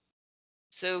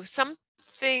 So some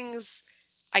things,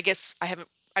 I guess I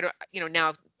don't,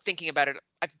 now thinking about it,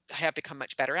 I have become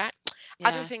much better at.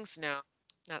 Other things, no,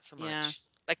 not so much.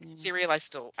 Like cereal, I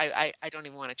don't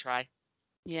even want to try.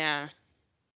 Yeah.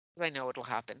 Because I know it'll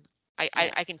happen.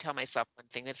 I can tell myself one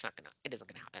thing, it isn't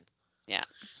gonna happen. Yeah.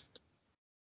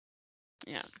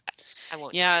 Yeah. I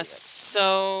won't. Yeah.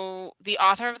 So the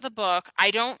author of the book,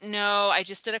 I don't know. I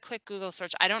just did a quick Google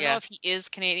search. I don't know if he is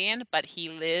Canadian, but he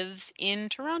lives in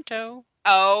Toronto.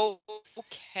 Oh,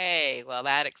 okay. Well,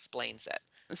 that explains it.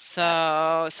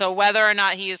 So whether or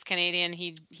not he is Canadian,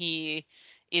 he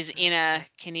is in a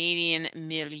Canadian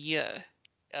milieu.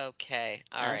 Okay.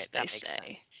 All right. That makes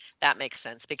sense. That makes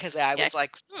sense, because I was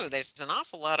like, "Ooh, there's an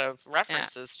awful lot of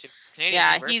references to Canadian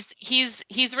universe."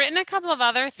 He's written a couple of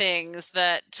other things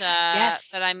that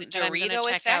that I'm going to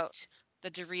check out. The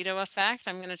Dorito Effect.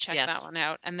 I'm going to check that one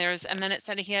out. And then it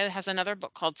said he has another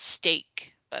book called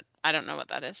Steak, but I don't know what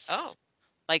that is. Oh.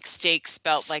 Like steak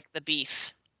spelt like the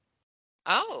beef.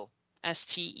 Oh.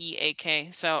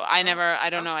 STEAK. So I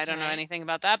don't know anything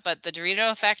about that, but the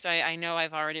Dorito Effect, I know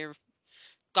I've already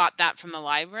got that from the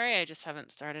library. I just haven't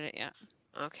started it yet.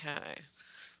 Okay.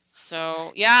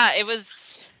 So yeah, it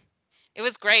was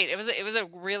great. It was a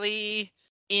really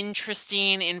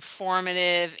interesting,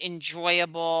 informative,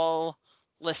 enjoyable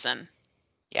listen.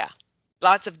 Yeah.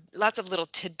 Lots of little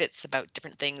tidbits about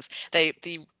different things. The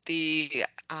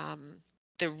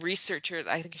researcher,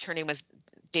 I think her name was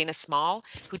Dana Small,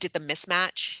 who did the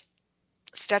mismatch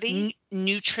study.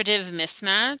 Nutritive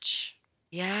mismatch.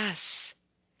 Yes.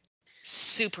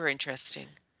 Super interesting.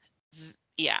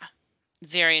 Yeah.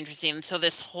 Very interesting. So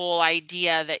this whole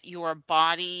idea that your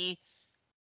body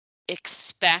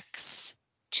expects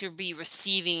to be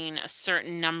receiving a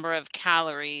certain number of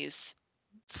calories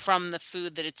from the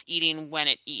food that it's eating when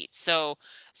it eats. So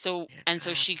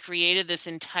she created this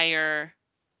entire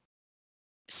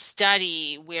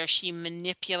study where she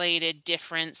manipulated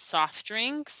different soft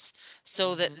drinks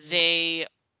so that they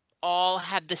all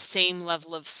had the same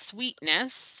level of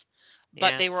sweetness,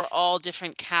 but they were all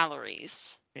different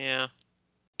calories. Yeah.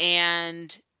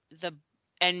 And the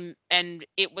and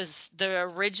it was the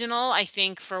original, I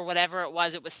think, for whatever it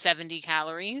was 70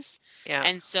 calories. Yeah.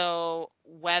 And so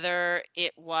whether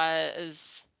it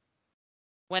was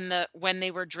when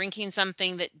they were drinking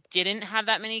something that didn't have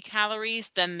that many calories,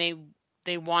 then they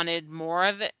wanted more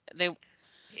of it. They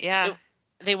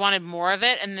wanted more of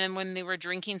it. And then when they were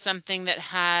drinking something that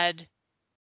had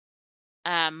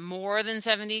more than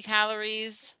 70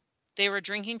 calories, they were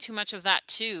drinking too much of that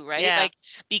too, right? Yeah. Like,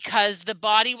 because the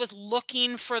body was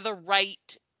looking for the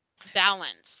right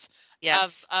balance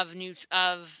Yes. of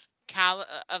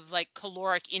like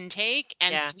caloric intake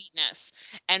and sweetness.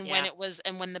 And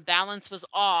when the balance was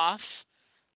off,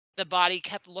 the body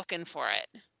kept looking for it.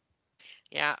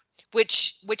 Yeah.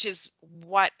 Which is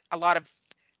what a lot of,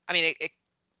 I mean, it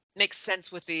makes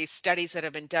sense with the studies that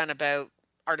have been done about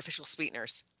artificial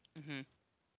sweeteners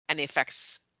and the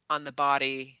effects on the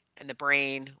body and the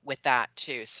brain with that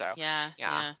too. So yeah,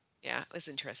 it was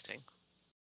interesting.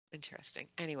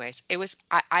 Anyways, it was,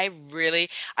 I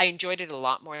enjoyed it a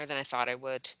lot more than I thought I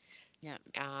would. Yeah.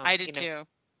 I did too.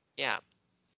 Yeah.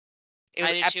 It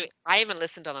was, I even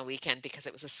listened on the weekend because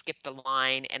it was a skip the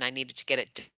line and I needed to get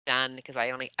it done because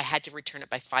I had to return it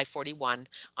by 5:41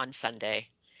 on Sunday.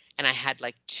 And I had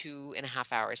like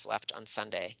 2.5 hours left on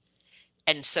Sunday.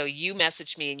 And so you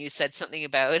messaged me and you said something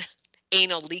about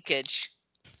anal leakage.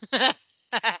 And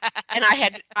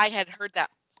I had heard that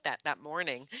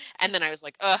morning. And then I was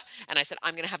like, and I said,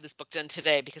 I'm going to have this book done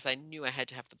today because I knew I had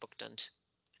to have the book done.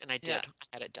 And I did. I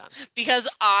had it done. Because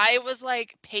I was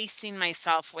like pacing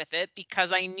myself with it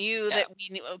because I knew that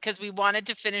because we wanted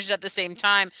to finish it at the same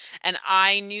time. And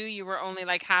I knew you were only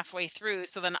like halfway through.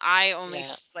 So then I only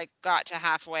like got to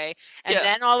halfway. And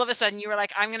then all of a sudden you were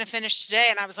like, I'm going to finish today.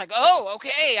 And I was like, oh,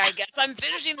 okay, I guess I'm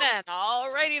finishing then.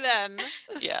 Alrighty then.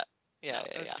 Yeah. Yeah.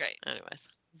 It was great. Anyways.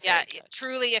 Yeah,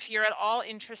 truly, if you're at all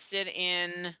interested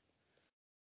in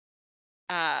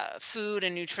food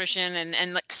and nutrition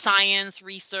and like science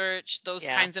research, those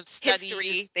kinds of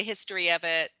studies, the history of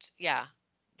it,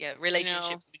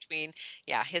 relationships between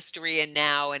history and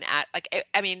now and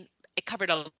I mean, it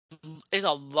covered there's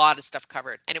a lot of stuff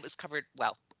covered and it was covered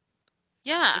well.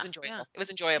 It was enjoyable. It was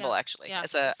enjoyable actually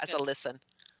as a listen.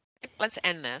 Let's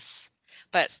end this,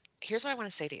 but here's what I want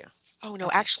to say to you. Oh no,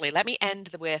 actually, let me end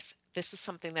with, this was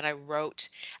something that I wrote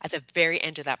at the very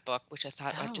end of that book, which I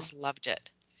thought I just loved it.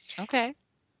 Okay. It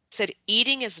said,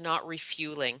 eating is not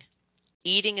refueling.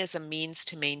 Eating is a means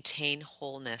to maintain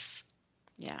wholeness.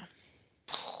 Yeah.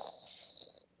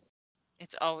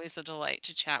 It's always a delight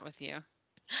to chat with you.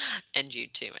 And you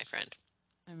too, my friend.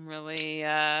 I'm really,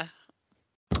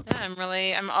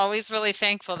 I'm always really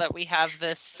thankful that we have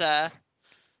this,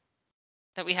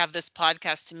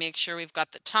 podcast to make sure we've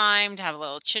got the time to have a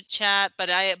little chit chat. But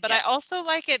I also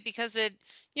like it because it,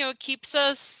 it keeps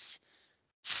us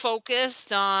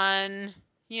focused on,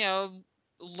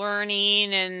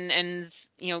 learning and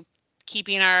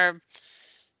keeping our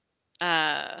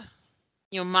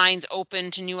minds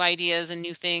open to new ideas and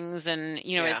new things. And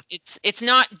it's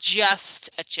not just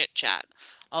a chit chat,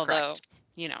 although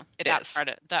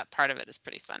that part of it is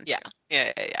pretty fun too.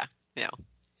 Yeah.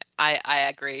 I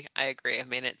agree. I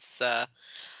mean, it's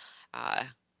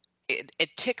it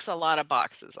ticks a lot of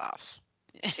boxes off.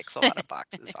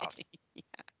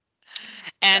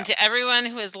 And to everyone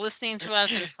who is listening to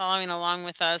us and following along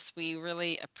with us, we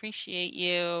really appreciate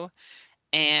you.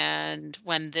 And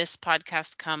when this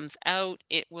podcast comes out,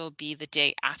 it will be the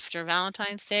day after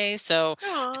Valentine's Day. So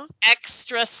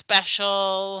extra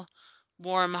special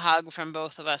warm hug from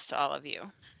both of us to all of you.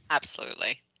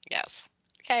 Absolutely. Yes.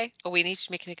 Okay. Well, we need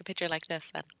to make a picture like this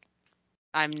then.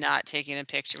 I'm not taking a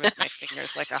picture with my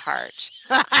fingers like a heart.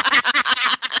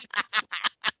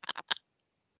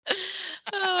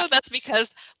 Oh, that's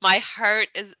because my heart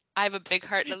is, I have a big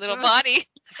heart and a little body.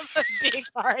 I have a big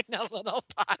heart and a little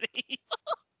body.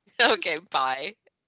 Okay, bye.